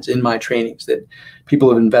masterminds, in my trainings, that people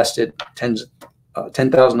have invested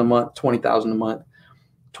 $10,000 a month, $20,000 a month,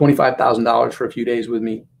 $25,000 for a few days with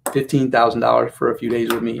me, $15,000 for a few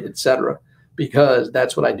days with me, etc. Because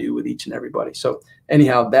that's what I do with each and everybody. So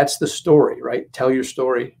anyhow, that's the story, right? Tell your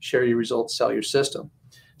story, share your results, sell your system.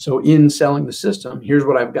 So in selling the system, here's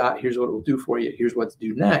what I've got, here's what it will do for you, here's what to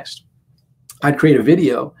do next. I'd create a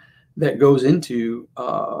video that goes into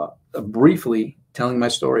briefly telling my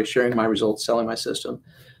story, sharing my results, selling my system.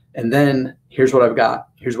 And then here's what I've got,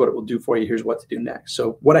 here's what it will do for you, here's what to do next.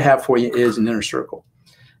 So what I have for you is an inner circle.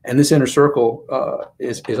 And this inner circle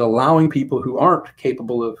is allowing people who aren't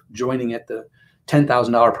capable of joining at the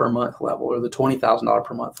 $10,000 per month level or the $20,000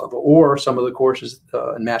 per month level, or some of the courses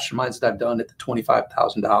and masterminds that I've done at the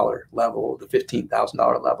 $25,000 level, the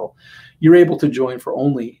 $15,000 level. You're able to join for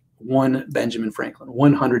only one Benjamin Franklin,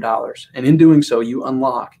 $100. And in doing so, you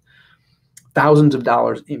unlock thousands of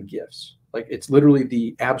dollars in gifts. Like, it's literally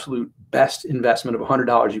the absolute best investment of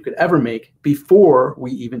 $100 you could ever make before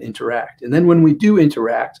we even interact. And then when we do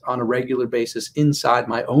interact on a regular basis inside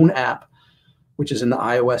my own app, which is in the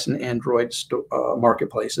iOS and Android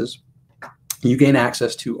marketplaces, you gain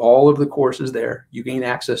access to all of the courses there. You gain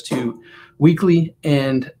access to weekly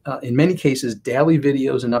and in many cases, daily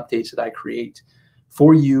videos and updates that I create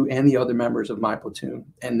for you and the other members of my platoon.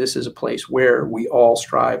 And this is a place where we all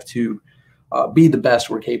strive to be the best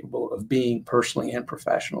we're capable of being personally and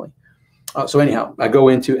professionally. So anyhow, I go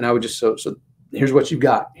into, and I would just, so here's what you've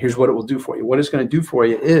got. Here's what it will do for you. What it's going to do for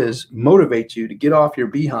you is motivate you to get off your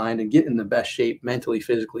behind and get in the best shape mentally,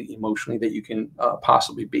 physically, emotionally that you can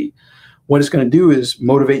possibly be. What it's going to do is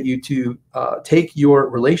motivate you to take your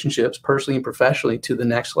relationships personally and professionally to the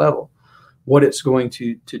next level. What it's going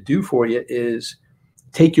to do for you is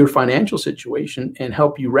take your financial situation and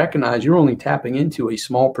help you recognize you're only tapping into a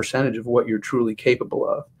small percentage of what you're truly capable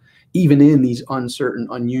of. Even in these uncertain,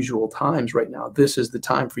 unusual times right now, this is the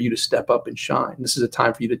time for you to step up and shine. This is a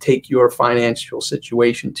time for you to take your financial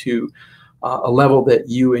situation to a level that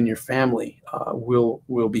you and your family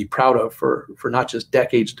will be proud of for not just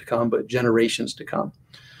decades to come, but generations to come.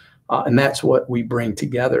 And that's what we bring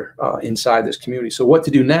together inside this community. So what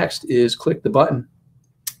to do next is click the button,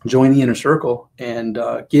 join the inner circle, and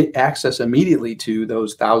get access immediately to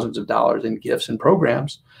those thousands of dollars in gifts and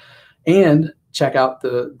programs, and check out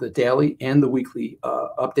the daily and the weekly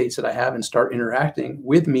updates that I have, and start interacting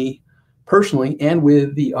with me personally and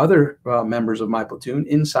with the other members of my platoon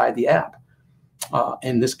inside the app.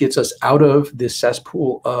 And this gets us out of this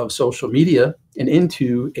cesspool of social media and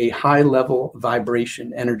into a high level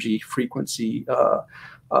vibration, energy, frequency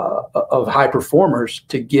of high performers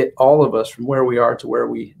to get all of us from where we are to where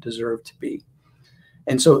we deserve to be.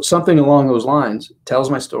 And so something along those lines tells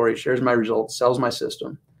my story, shares my results, sells my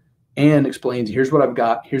system, and explains, here's what I've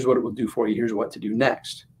got, here's what it will do for you, here's what to do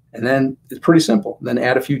next. And then it's pretty simple. Then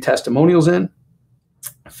add a few testimonials in,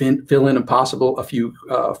 fill in a few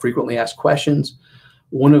frequently asked questions.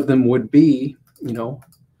 One of them would be,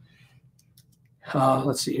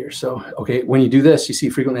 let's see here. So, okay, when you do this, you see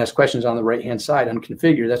frequently asked questions on the right-hand side,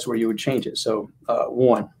 unconfigure, that's where you would change it. So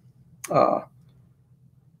one,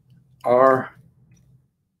 are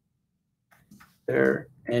there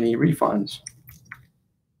any refunds?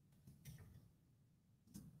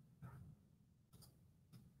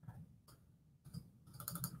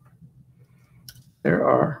 There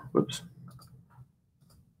are, whoops,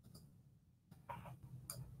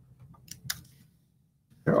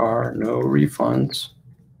 There are no refunds.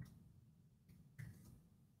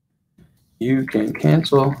 You can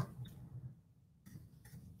cancel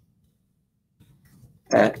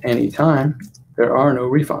at any time. There are no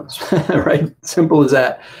refunds, right? Simple as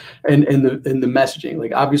that. And the messaging,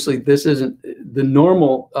 like obviously this isn't the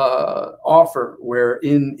normal offer where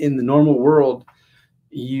in the normal world,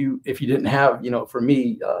 if you didn't have, for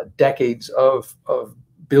me, decades of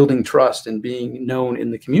building trust and being known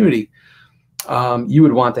in the community, you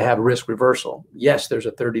would want to have risk reversal. Yes, there's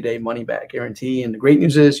a 30-day money back guarantee. And the great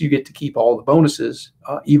news is you get to keep all the bonuses,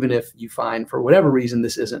 even if you find for whatever reason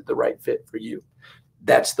this isn't the right fit for you.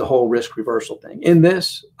 That's the whole risk reversal thing. In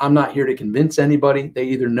this, I'm not here to convince anybody. They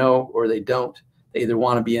either know or they don't. They either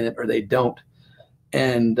want to be in it or they don't.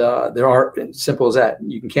 And there are, simple as that.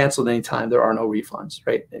 You can cancel at any time. There are no refunds,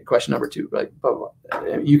 right? And question number 2, right?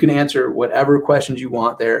 You can answer whatever questions you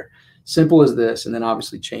want there. Simple as this. And then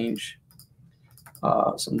obviously change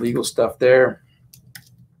some legal stuff there.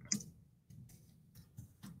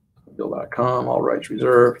 Bill.com, all rights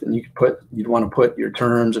reserved. And you'd want to put your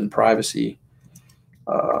terms and privacy,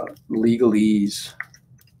 legalese,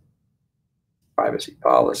 privacy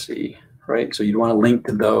policy, right? So you'd want to link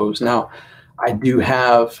to those. Now, I do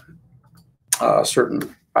have certain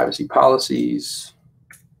privacy policies,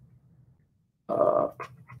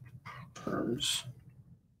 terms.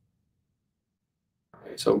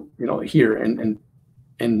 Okay, so here and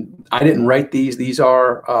I didn't write these. These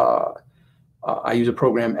are I use a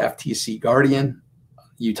program, FTC Guardian.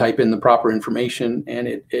 You type in the proper information, and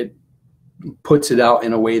it puts it out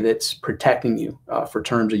in a way that's protecting you for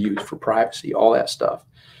terms of use, for privacy, all that stuff.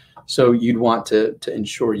 So you'd want to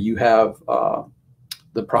ensure you have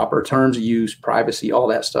the proper terms of use, privacy, all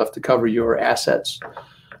that stuff to cover your assets.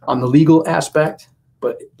 On the legal aspect,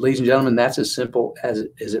 but ladies and gentlemen, that's as simple as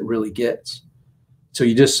it really gets. So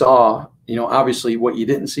you just saw, obviously what you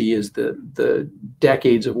didn't see is the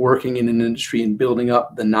decades of working in an industry and building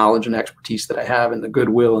up the knowledge and expertise that I have, and the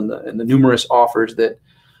goodwill and the numerous offers that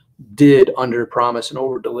did under promise and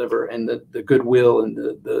over deliver, and the goodwill and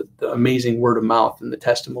the amazing word of mouth and the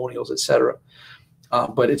testimonials, etc.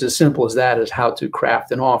 But it's as simple as that, as how to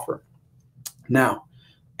craft an offer. Now,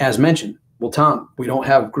 as mentioned, well, Tom, we don't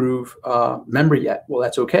have Groove member yet. Well,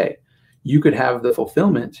 that's okay. You could have the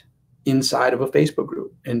fulfillment inside of a Facebook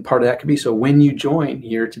group, and part of that could be, so when you join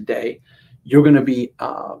here today, you're going to be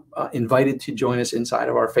invited to join us inside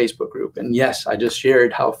of our Facebook group. And yes, I just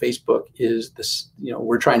shared how Facebook is this,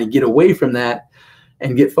 we're trying to get away from that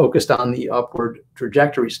and get focused on the upward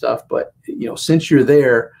trajectory stuff. But, since you're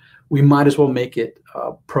there, we might as well make it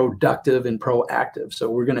productive and proactive. So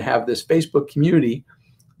we're going to have this Facebook community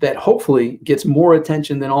that hopefully gets more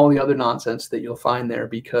attention than all the other nonsense that you'll find there,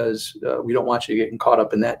 because we don't want you getting caught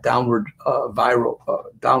up in that downward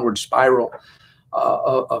spiral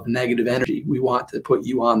of negative energy. We want to put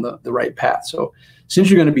you on the right path. So since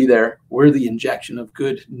you're going to be there, we're the injection of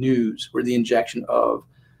good news. We're the injection of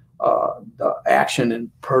the action and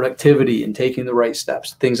productivity and taking the right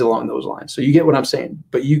steps, things along those lines. So you get what I'm saying.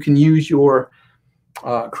 But you can use your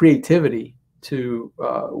creativity to,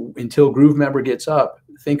 until Groove member gets up,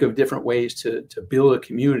 think of different ways to build a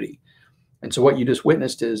community. And so what you just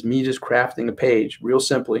witnessed is me just crafting a page real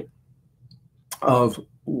simply of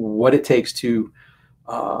what it takes to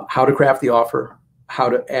how to craft the offer, how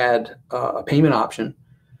to add a payment option,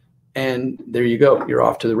 and there you go. You're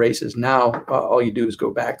off to the races. Now, all you do is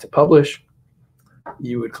go back to publish.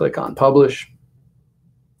 You would click on publish.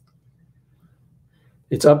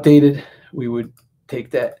 It's updated. We would take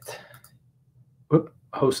that, whoop,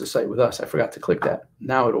 host a site with us. I forgot to click that.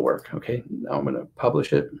 Now it'll work. Okay, now I'm going to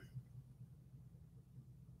publish it.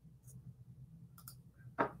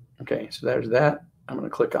 Okay, so there's that. I'm going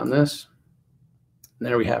to click on this. And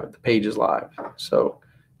there we have it. The page is live. So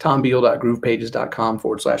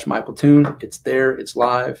tombeal.groovepages.com/myplatoon. It's there. It's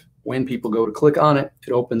live. When people go to click on it,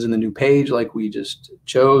 it opens in the new page like we just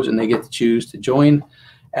chose, and they get to choose to join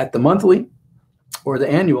at the monthly or the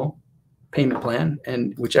annual payment plan.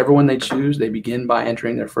 And whichever one they choose, they begin by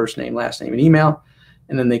entering their first name, last name, and email,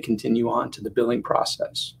 and then they continue on to the billing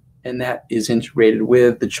process. And that is integrated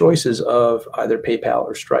with the choices of either PayPal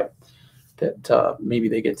or Stripe that maybe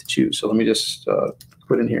they get to choose. So let me just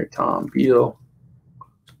put in here, Tom Beal.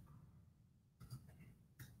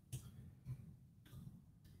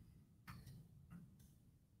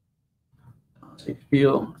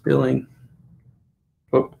 Beal billing.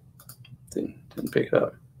 Oh, didn't pick it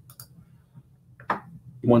up.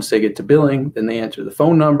 Once they get to billing, then they enter the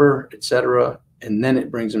phone number, etc. And then it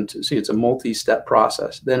brings them to, see, it's a multi-step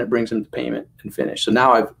process. Then it brings them to payment and finish. So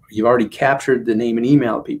now you've already captured the name and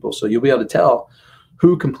email of people. So you'll be able to tell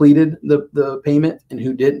who completed the payment and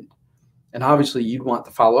who didn't. And obviously you'd want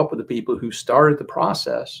to follow up with the people who started the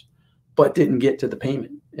process but didn't get to the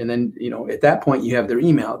payment. And then, you know, at that point you have their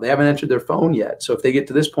email. They haven't entered their phone yet. So if they get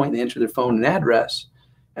to this point, they enter their phone and address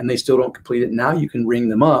and they still don't complete it, now you can ring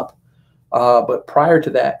them up. But prior to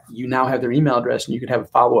that, you now have their email address and you can have a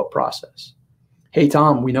follow-up process. Hey,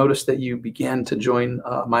 Tom, we noticed that you began to join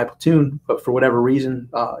my platoon, but for whatever reason,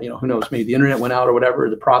 you know, who knows, maybe the internet went out or whatever,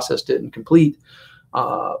 the process didn't complete.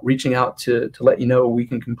 Reaching out to let you know we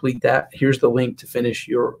can complete that. Here's the link to finish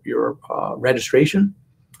your registration.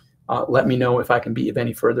 Let me know if I can be of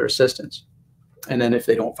any further assistance. And then if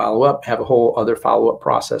they don't follow up, have a whole other follow-up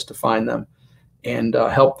process to find them and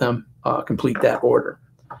help them complete that order.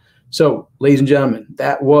 So, ladies and gentlemen,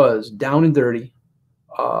 that was down and dirty.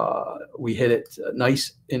 We hit it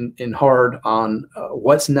nice and hard on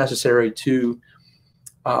what's necessary to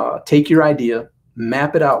take your idea,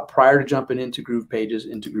 map it out prior to jumping into Groove Pages,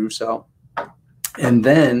 into GrooveSell, and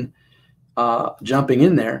then jumping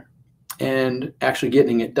in there and actually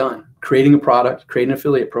getting it done. Creating a product, creating an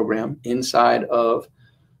affiliate program inside of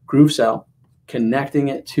GrooveSell, connecting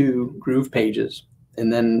it to Groove Pages,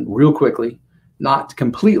 and then real quickly, not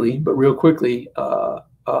completely, but real quickly,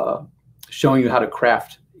 showing you how to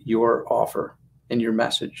craft your offer and your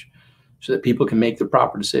message so that people can make the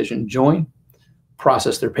proper decision, join,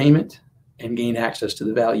 process their payment, and gain access to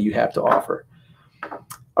the value you have to offer.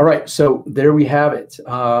 All right, so there we have it.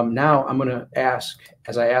 Now I'm going to ask,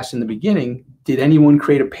 as I asked in the beginning, did anyone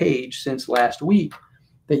create a page since last week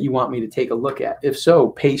that you want me to take a look at? If so,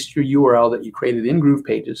 paste your URL that you created in Groove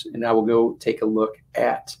Pages, and I will go take a look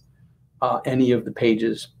at any of the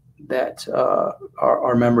pages that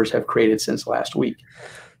our members have created since last week.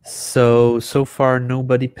 So far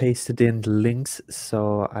nobody pasted in the links,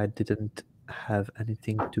 so I didn't have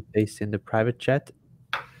anything to paste in the private chat.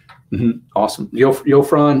 Awesome.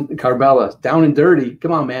 Yofran Carbella, down and dirty.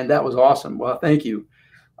 Come on, man. That was awesome. Well, thank you.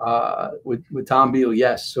 With Tom Beal,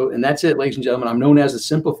 yes. So, and that's it, ladies and gentlemen. I'm known as the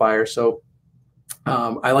simplifier, so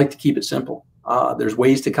I like to keep it simple. There's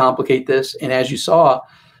ways to complicate this, and as you saw,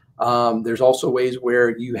 there's also ways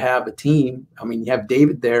where you have a team. I mean, you have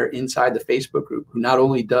David there inside the Facebook group who not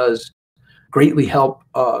only does greatly help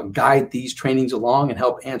guide these trainings along and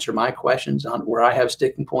help answer my questions on where I have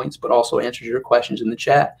sticking points, but also answers your questions in the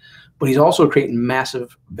chat. But he's also creating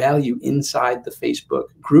massive value inside the Facebook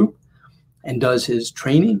group and does his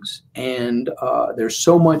trainings. And there's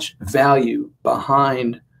so much value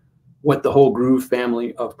behind what the whole Groove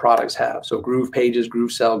family of products have. So Groove Pages,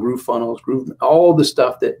 GrooveSell, Groove Funnels, Groove, all the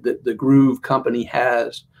stuff that the Groove company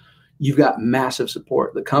has, you've got massive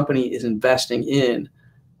support. The company is investing in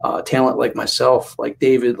talent like myself, like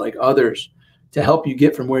David, like others, to help you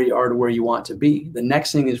get from where you are to where you want to be. The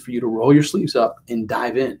next thing is for you to roll your sleeves up and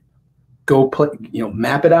dive in. Go play, you know,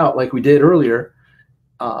 map it out like we did earlier.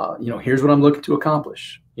 You know, here's what I'm looking to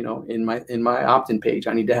accomplish. You know, in my opt-in page,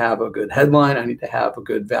 I need to have a good headline. I need to have a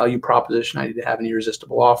good value proposition. I need to have an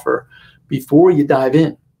irresistible offer. Before you dive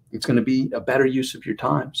in, it's going to be a better use of your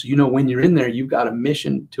time. So, you know, when you're in there, you've got a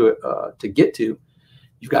mission to get to.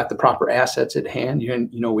 You've got the proper assets at hand. You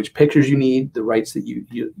know which pictures you need, the rights that you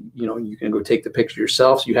know, you can go take the picture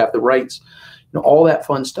yourself. So you have the rights, you know, all that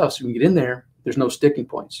fun stuff. So when you get in there, there's no sticking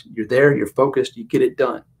points. You're there, you're focused, you get it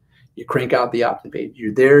done. You crank out the opt-in page.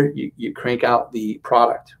 You're there, you crank out the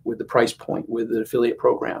product with the price point, with the affiliate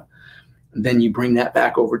program. And then you bring that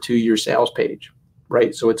back over to your sales page,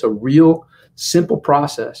 right? So it's a real simple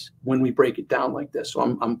process when we break it down like this. So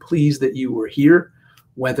I'm pleased that you were here,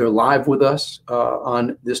 whether live with us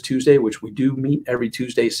on this Tuesday, which we do meet every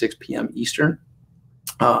Tuesday, 6 p.m. Eastern.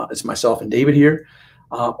 It's myself and David here,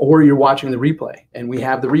 or you're watching the replay, and we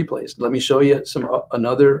have the replays. Let me show you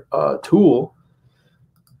another tool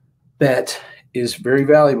that is very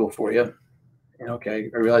valuable for you. And okay,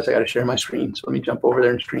 I realize I got to share my screen, so let me jump over there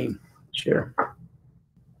and share,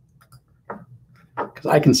 because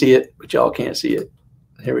I can see it, but y'all can't see it.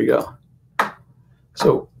 Here we go.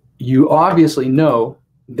 So you obviously know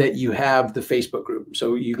that you have the Facebook group.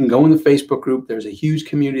 So you can go in the Facebook group. There's a huge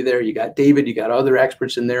community there. You got David, you got other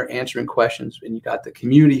experts in there answering questions, and you got the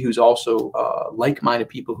community who's also like-minded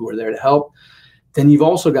people who are there to help. Then you've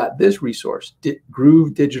also got this resource,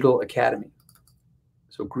 Groove Digital Academy.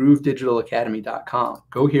 So GrooveDigitalAcademy.com.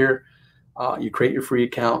 Go here, you create your free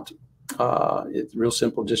account. It's real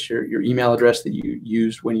simple, just your email address that you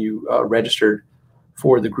used when you registered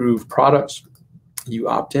for the Groove products. You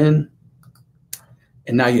opt in,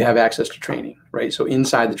 and now you have access to training, right? So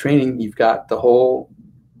inside the training, you've got the whole,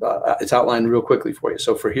 it's outlined real quickly for you.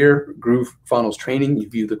 So for here, Groove Funnels training, you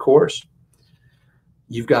view the course.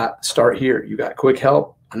 You've got start here. You've got quick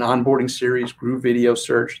help, an onboarding series, Groove video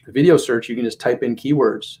search. The video search, you can just type in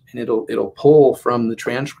keywords and it'll pull from the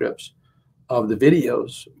transcripts of the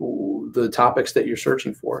videos the topics that you're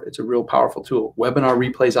searching for. It's a real powerful tool. Webinar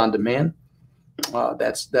replays on demand.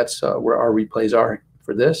 That's where our replays are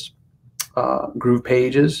for this. Groove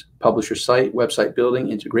pages, publish your site, website building,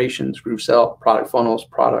 integrations, GrooveSell, product funnels,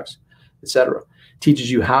 products, etc.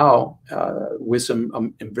 Teaches you how, with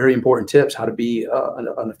some very important tips, how to be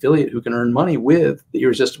an affiliate who can earn money with the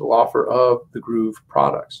irresistible offer of the Groove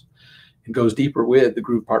products. It goes deeper with the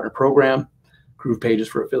Groove Partner Program, Groove Pages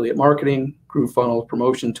for affiliate marketing, Groove Funnels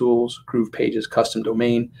promotion tools, Groove Pages custom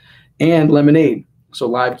domain, and Lemonade. So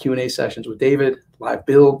live Q&A sessions with David, live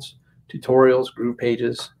builds, tutorials, Groove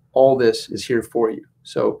Pages. All this is here for you.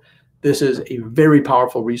 So this is a very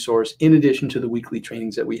powerful resource in addition to the weekly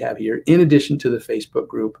trainings that we have here, in addition to the Facebook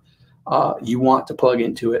group. You want to plug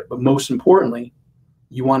into it, but most importantly,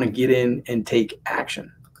 you want to get in and take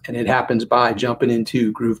action. And it happens by jumping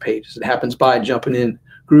into Groove Pages. It happens by jumping in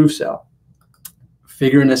GrooveSell,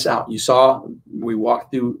 figuring this out. You saw we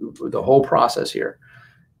walked through the whole process here.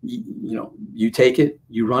 You take it,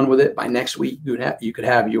 you run with it. By next week, you could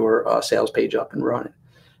have your sales page up and running.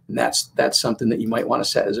 And that's something that you might want to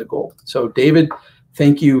set as a goal. So David,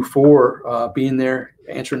 thank you for being there,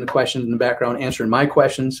 answering the questions in the background, answering my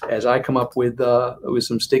questions as I come up with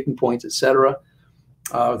some sticking points, etc.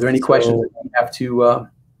 Are there any questions that you have to?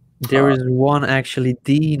 There is one, actually.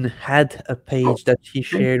 Dean had a page that he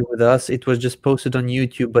shared with us. It was just posted on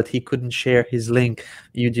YouTube, but he couldn't share his link.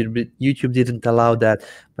 YouTube didn't allow that.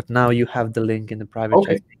 But now you have the link in the private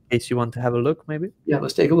chat in case you want to have a look, maybe. Yeah,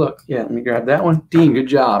 let's take a look. Yeah, let me grab that one. Dean, good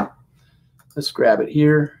job. Let's grab it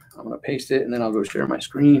here. I'm going to paste it, and then I'll go share my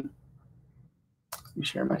screen. Let me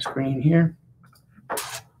share my screen here.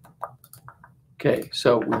 Okay,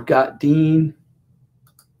 so we've got Dean.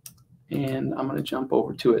 And I'm going to jump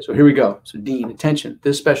over to it. So here we go. So Dean, attention.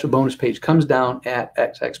 This special bonus page comes down at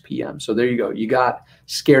XX PM. So there you go. You got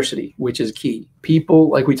scarcity, which is key. People,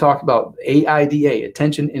 like we talked about, AIDA,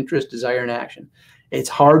 attention, interest, desire, and action. It's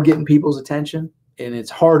hard getting people's attention, and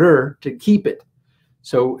it's harder to keep it.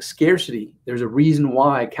 So scarcity, there's a reason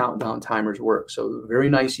why countdown timers work. So very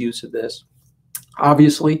nice use of this.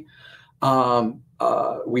 Obviously,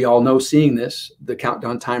 we all know, seeing this, the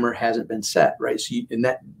countdown timer hasn't been set, right? So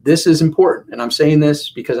this is important. And I'm saying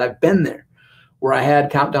this because I've been there where I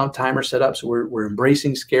had countdown timer set up. So we're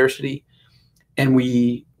embracing scarcity. And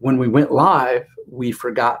when we went live, we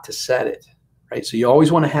forgot to set it, right? So you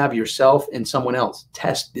always want to have yourself and someone else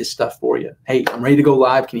test this stuff for you. Hey, I'm ready to go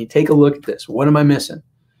live. Can you take a look at this? What am I missing?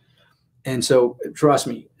 And so trust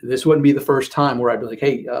me, this wouldn't be the first time where I'd be like,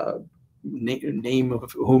 hey, name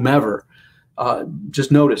of whomever.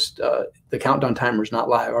 Just noticed the countdown timer is not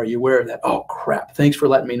live. Are you aware of that? Oh, crap. Thanks for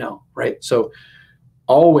letting me know, right? So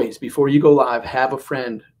always, before you go live, have a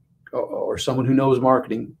friend or someone who knows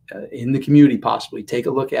marketing in the community possibly take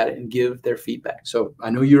a look at it and give their feedback. So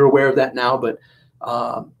I know you're aware of that now, but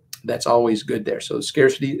that's always good there. So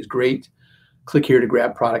scarcity is great. Click here to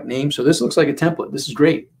grab product name. So this looks like a template. This is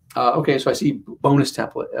great. Okay, so I see bonus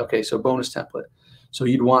template. Okay, so bonus template. So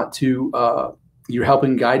you'd want to... you're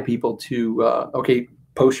helping guide people to, okay,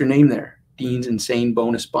 post your name there. Dean's Insane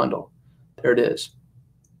Bonus Bundle. There it is.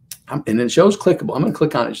 And it shows clickable. I'm going to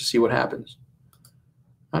click on it to see what happens.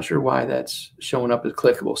 Not sure why that's showing up as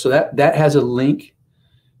clickable. So that has a link.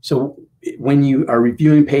 So when you are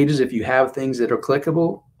reviewing pages, if you have things that are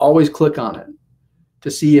clickable, always click on it to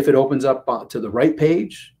see if it opens up to the right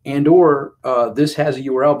page, and or this has a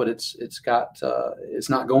URL, but it's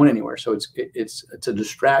not going anywhere. So it's a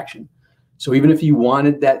distraction. So even if you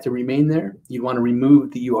wanted that to remain there, you'd want to remove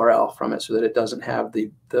the URL from it so that it doesn't have the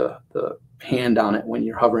hand on it when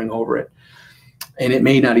you're hovering over it. And it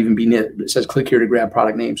may not even be knit. It says click here to grab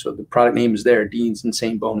product name. So the product name is there, Dean's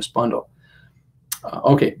Insane Bonus Bundle.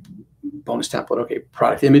 Okay, bonus template. Okay,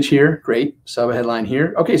 product image here, great. Sub headline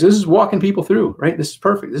here. Okay, so this is walking people through, right? This is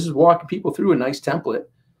perfect. This is walking people through a nice template.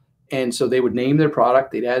 And so they would name their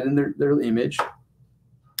product. They'd add in their image,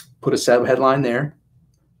 put a sub headline there.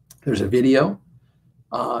 There's a video.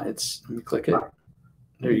 Let me click it.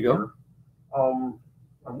 There you go.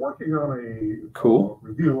 I'm working on a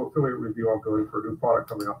affiliate review ongoing for a new product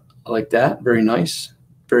coming up. I like that. Very nice.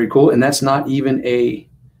 Very cool. And that's not even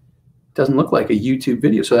doesn't look like a YouTube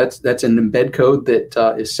video. So that's an embed code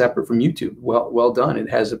that is separate from YouTube. Well done.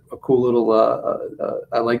 It has a cool little,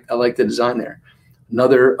 I like the design there.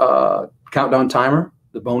 Another countdown timer.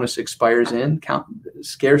 The bonus expires in.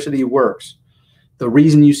 Scarcity works. The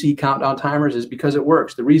reason you see countdown timers is because it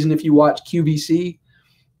works. The reason if you watch QVC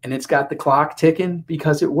and it's got the clock ticking,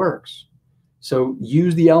 because it works. So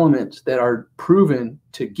use the elements that are proven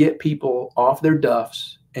to get people off their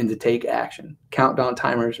duffs and to take action. Countdown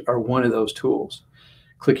timers are one of those tools.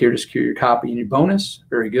 Click here to secure your copy and your bonus.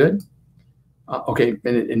 Very good. Okay,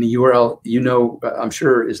 and the URL, I'm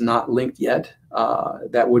sure is not linked yet.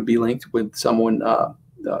 That would be linked when someone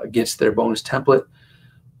gets their bonus template.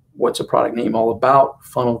 What's a product name all about?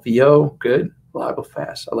 Funnel VO, good. Reliable,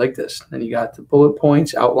 fast. I like this. Then you got the bullet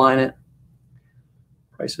points, outline it.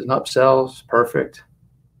 Prices and upsells, perfect.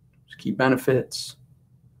 Key benefits,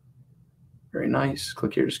 very nice.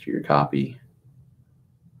 Click here to secure your copy.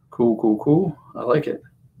 Cool, cool, cool. I like it.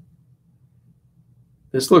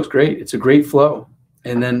 This looks great. It's a great flow.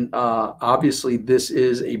 And then obviously this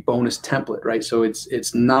is a bonus template, right? So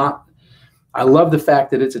it's not, I love the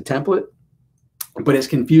fact that it's a template, but it's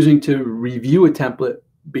confusing to review a template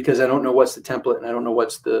because I don't know what's the template and I don't know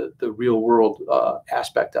what's the real world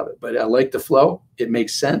aspect of it. But I like the flow. It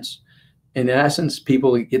makes sense. In essence,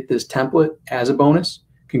 people who get this template as a bonus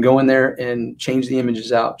can go in there and change the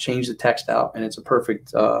images out, change the text out, and it's a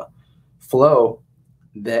perfect flow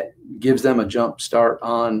that gives them a jump start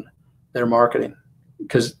on their marketing.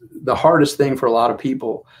 Because the hardest thing for a lot of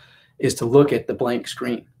people is to look at the blank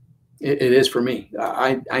screen. It is for me.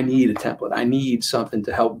 I need a template. I need something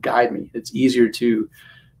to help guide me. It's easier to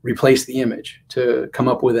replace the image, to come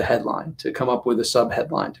up with a headline, to come up with a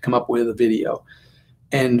sub-headline, to come up with a video,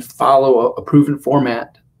 and follow a proven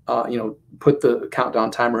format, put the countdown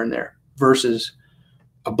timer in there versus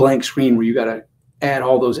a blank screen where you got to add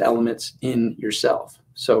all those elements in yourself.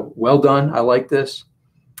 So well done. I like this.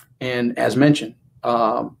 And as mentioned,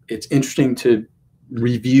 it's interesting to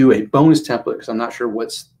review a bonus template because I'm not sure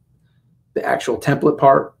what's the actual template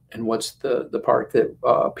part and what's the part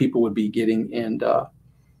that people would be getting and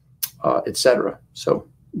etc. So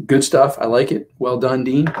good stuff. I like it. Well done,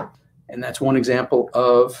 Dean. And that's one example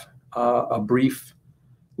of a brief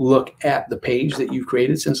look at the page that you've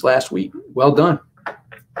created since last week. Well done.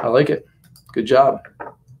 I like it. Good job.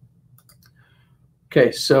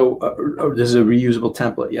 Okay, so this is a reusable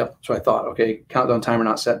template. Yep, so I thought. Okay, countdown timer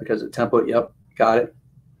not set because of the template. Yep, got it.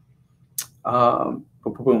 Boom,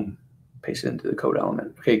 boom, boom. Paste it into the code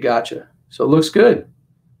element. Okay, gotcha. So it looks good.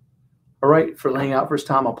 All right, for laying out first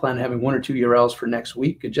time, I'll plan on having 1 or 2 URLs for next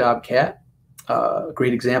week. Good job, Kat.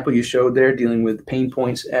 Great example you showed there, dealing with pain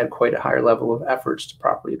points, add quite a higher level of efforts to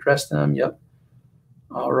properly address them. Yep.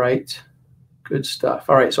 All right, good stuff.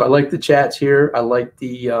 All right, so I like the chats here. I like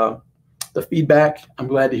the feedback. I'm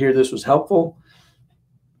glad to hear this was helpful.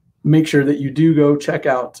 Make sure that you do go check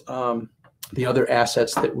out the other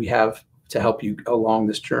assets that we have to help you along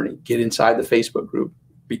this journey. Get inside the Facebook group,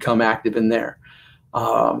 become active in there.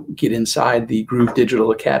 Get inside the Groove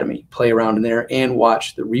Digital Academy, play around in there and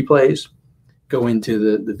watch the replays. Go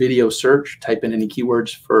into the video search, type in any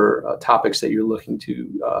keywords for topics that you're looking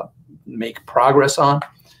to make progress on, and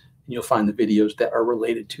you'll find the videos that are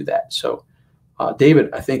related to that. So David,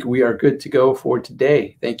 I think we are good to go for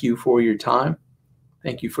today. Thank you for your time.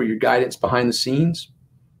 Thank you for your guidance behind the scenes.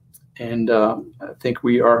 And I think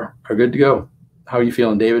we are good to go. How are you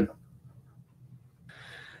feeling, David?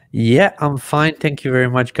 Yeah, I'm fine. Thank you very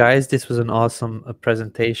much, guys. This was an awesome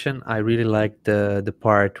presentation. I really liked the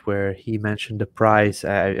part where he mentioned the price.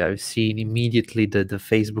 I've seen immediately the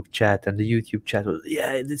Facebook chat and the YouTube chat.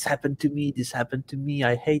 Yeah, this happened to me. This happened to me.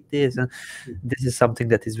 I hate this. And this is something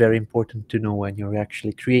that is very important to know when you're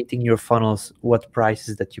actually creating your funnels, what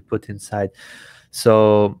prices that you put inside.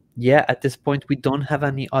 So yeah, at this point, we don't have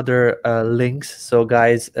any other links. So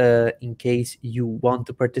guys, in case you want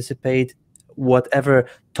to participate, whatever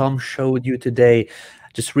Tom showed you today,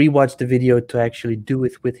 just rewatch the video to actually do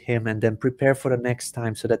it with him and then prepare for the next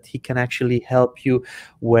time so that he can actually help you,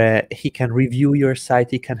 where he can review your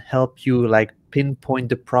site. He can help you like pinpoint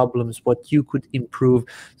the problems, what you could improve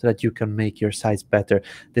so that you can make your sites better.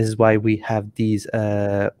 This is why we have these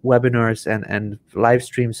webinars and live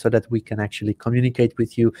streams, so that we can actually communicate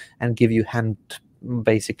with you and give you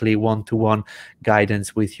basically one-to-one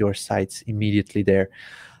guidance with your sites immediately there.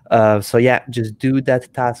 So yeah, just do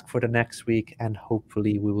that task for the next week, and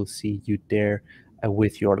hopefully we will see you there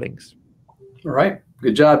with your links. All right.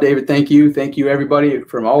 Good job, David. Thank you. Thank you, everybody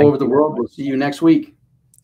from all over the world. We'll see you next week.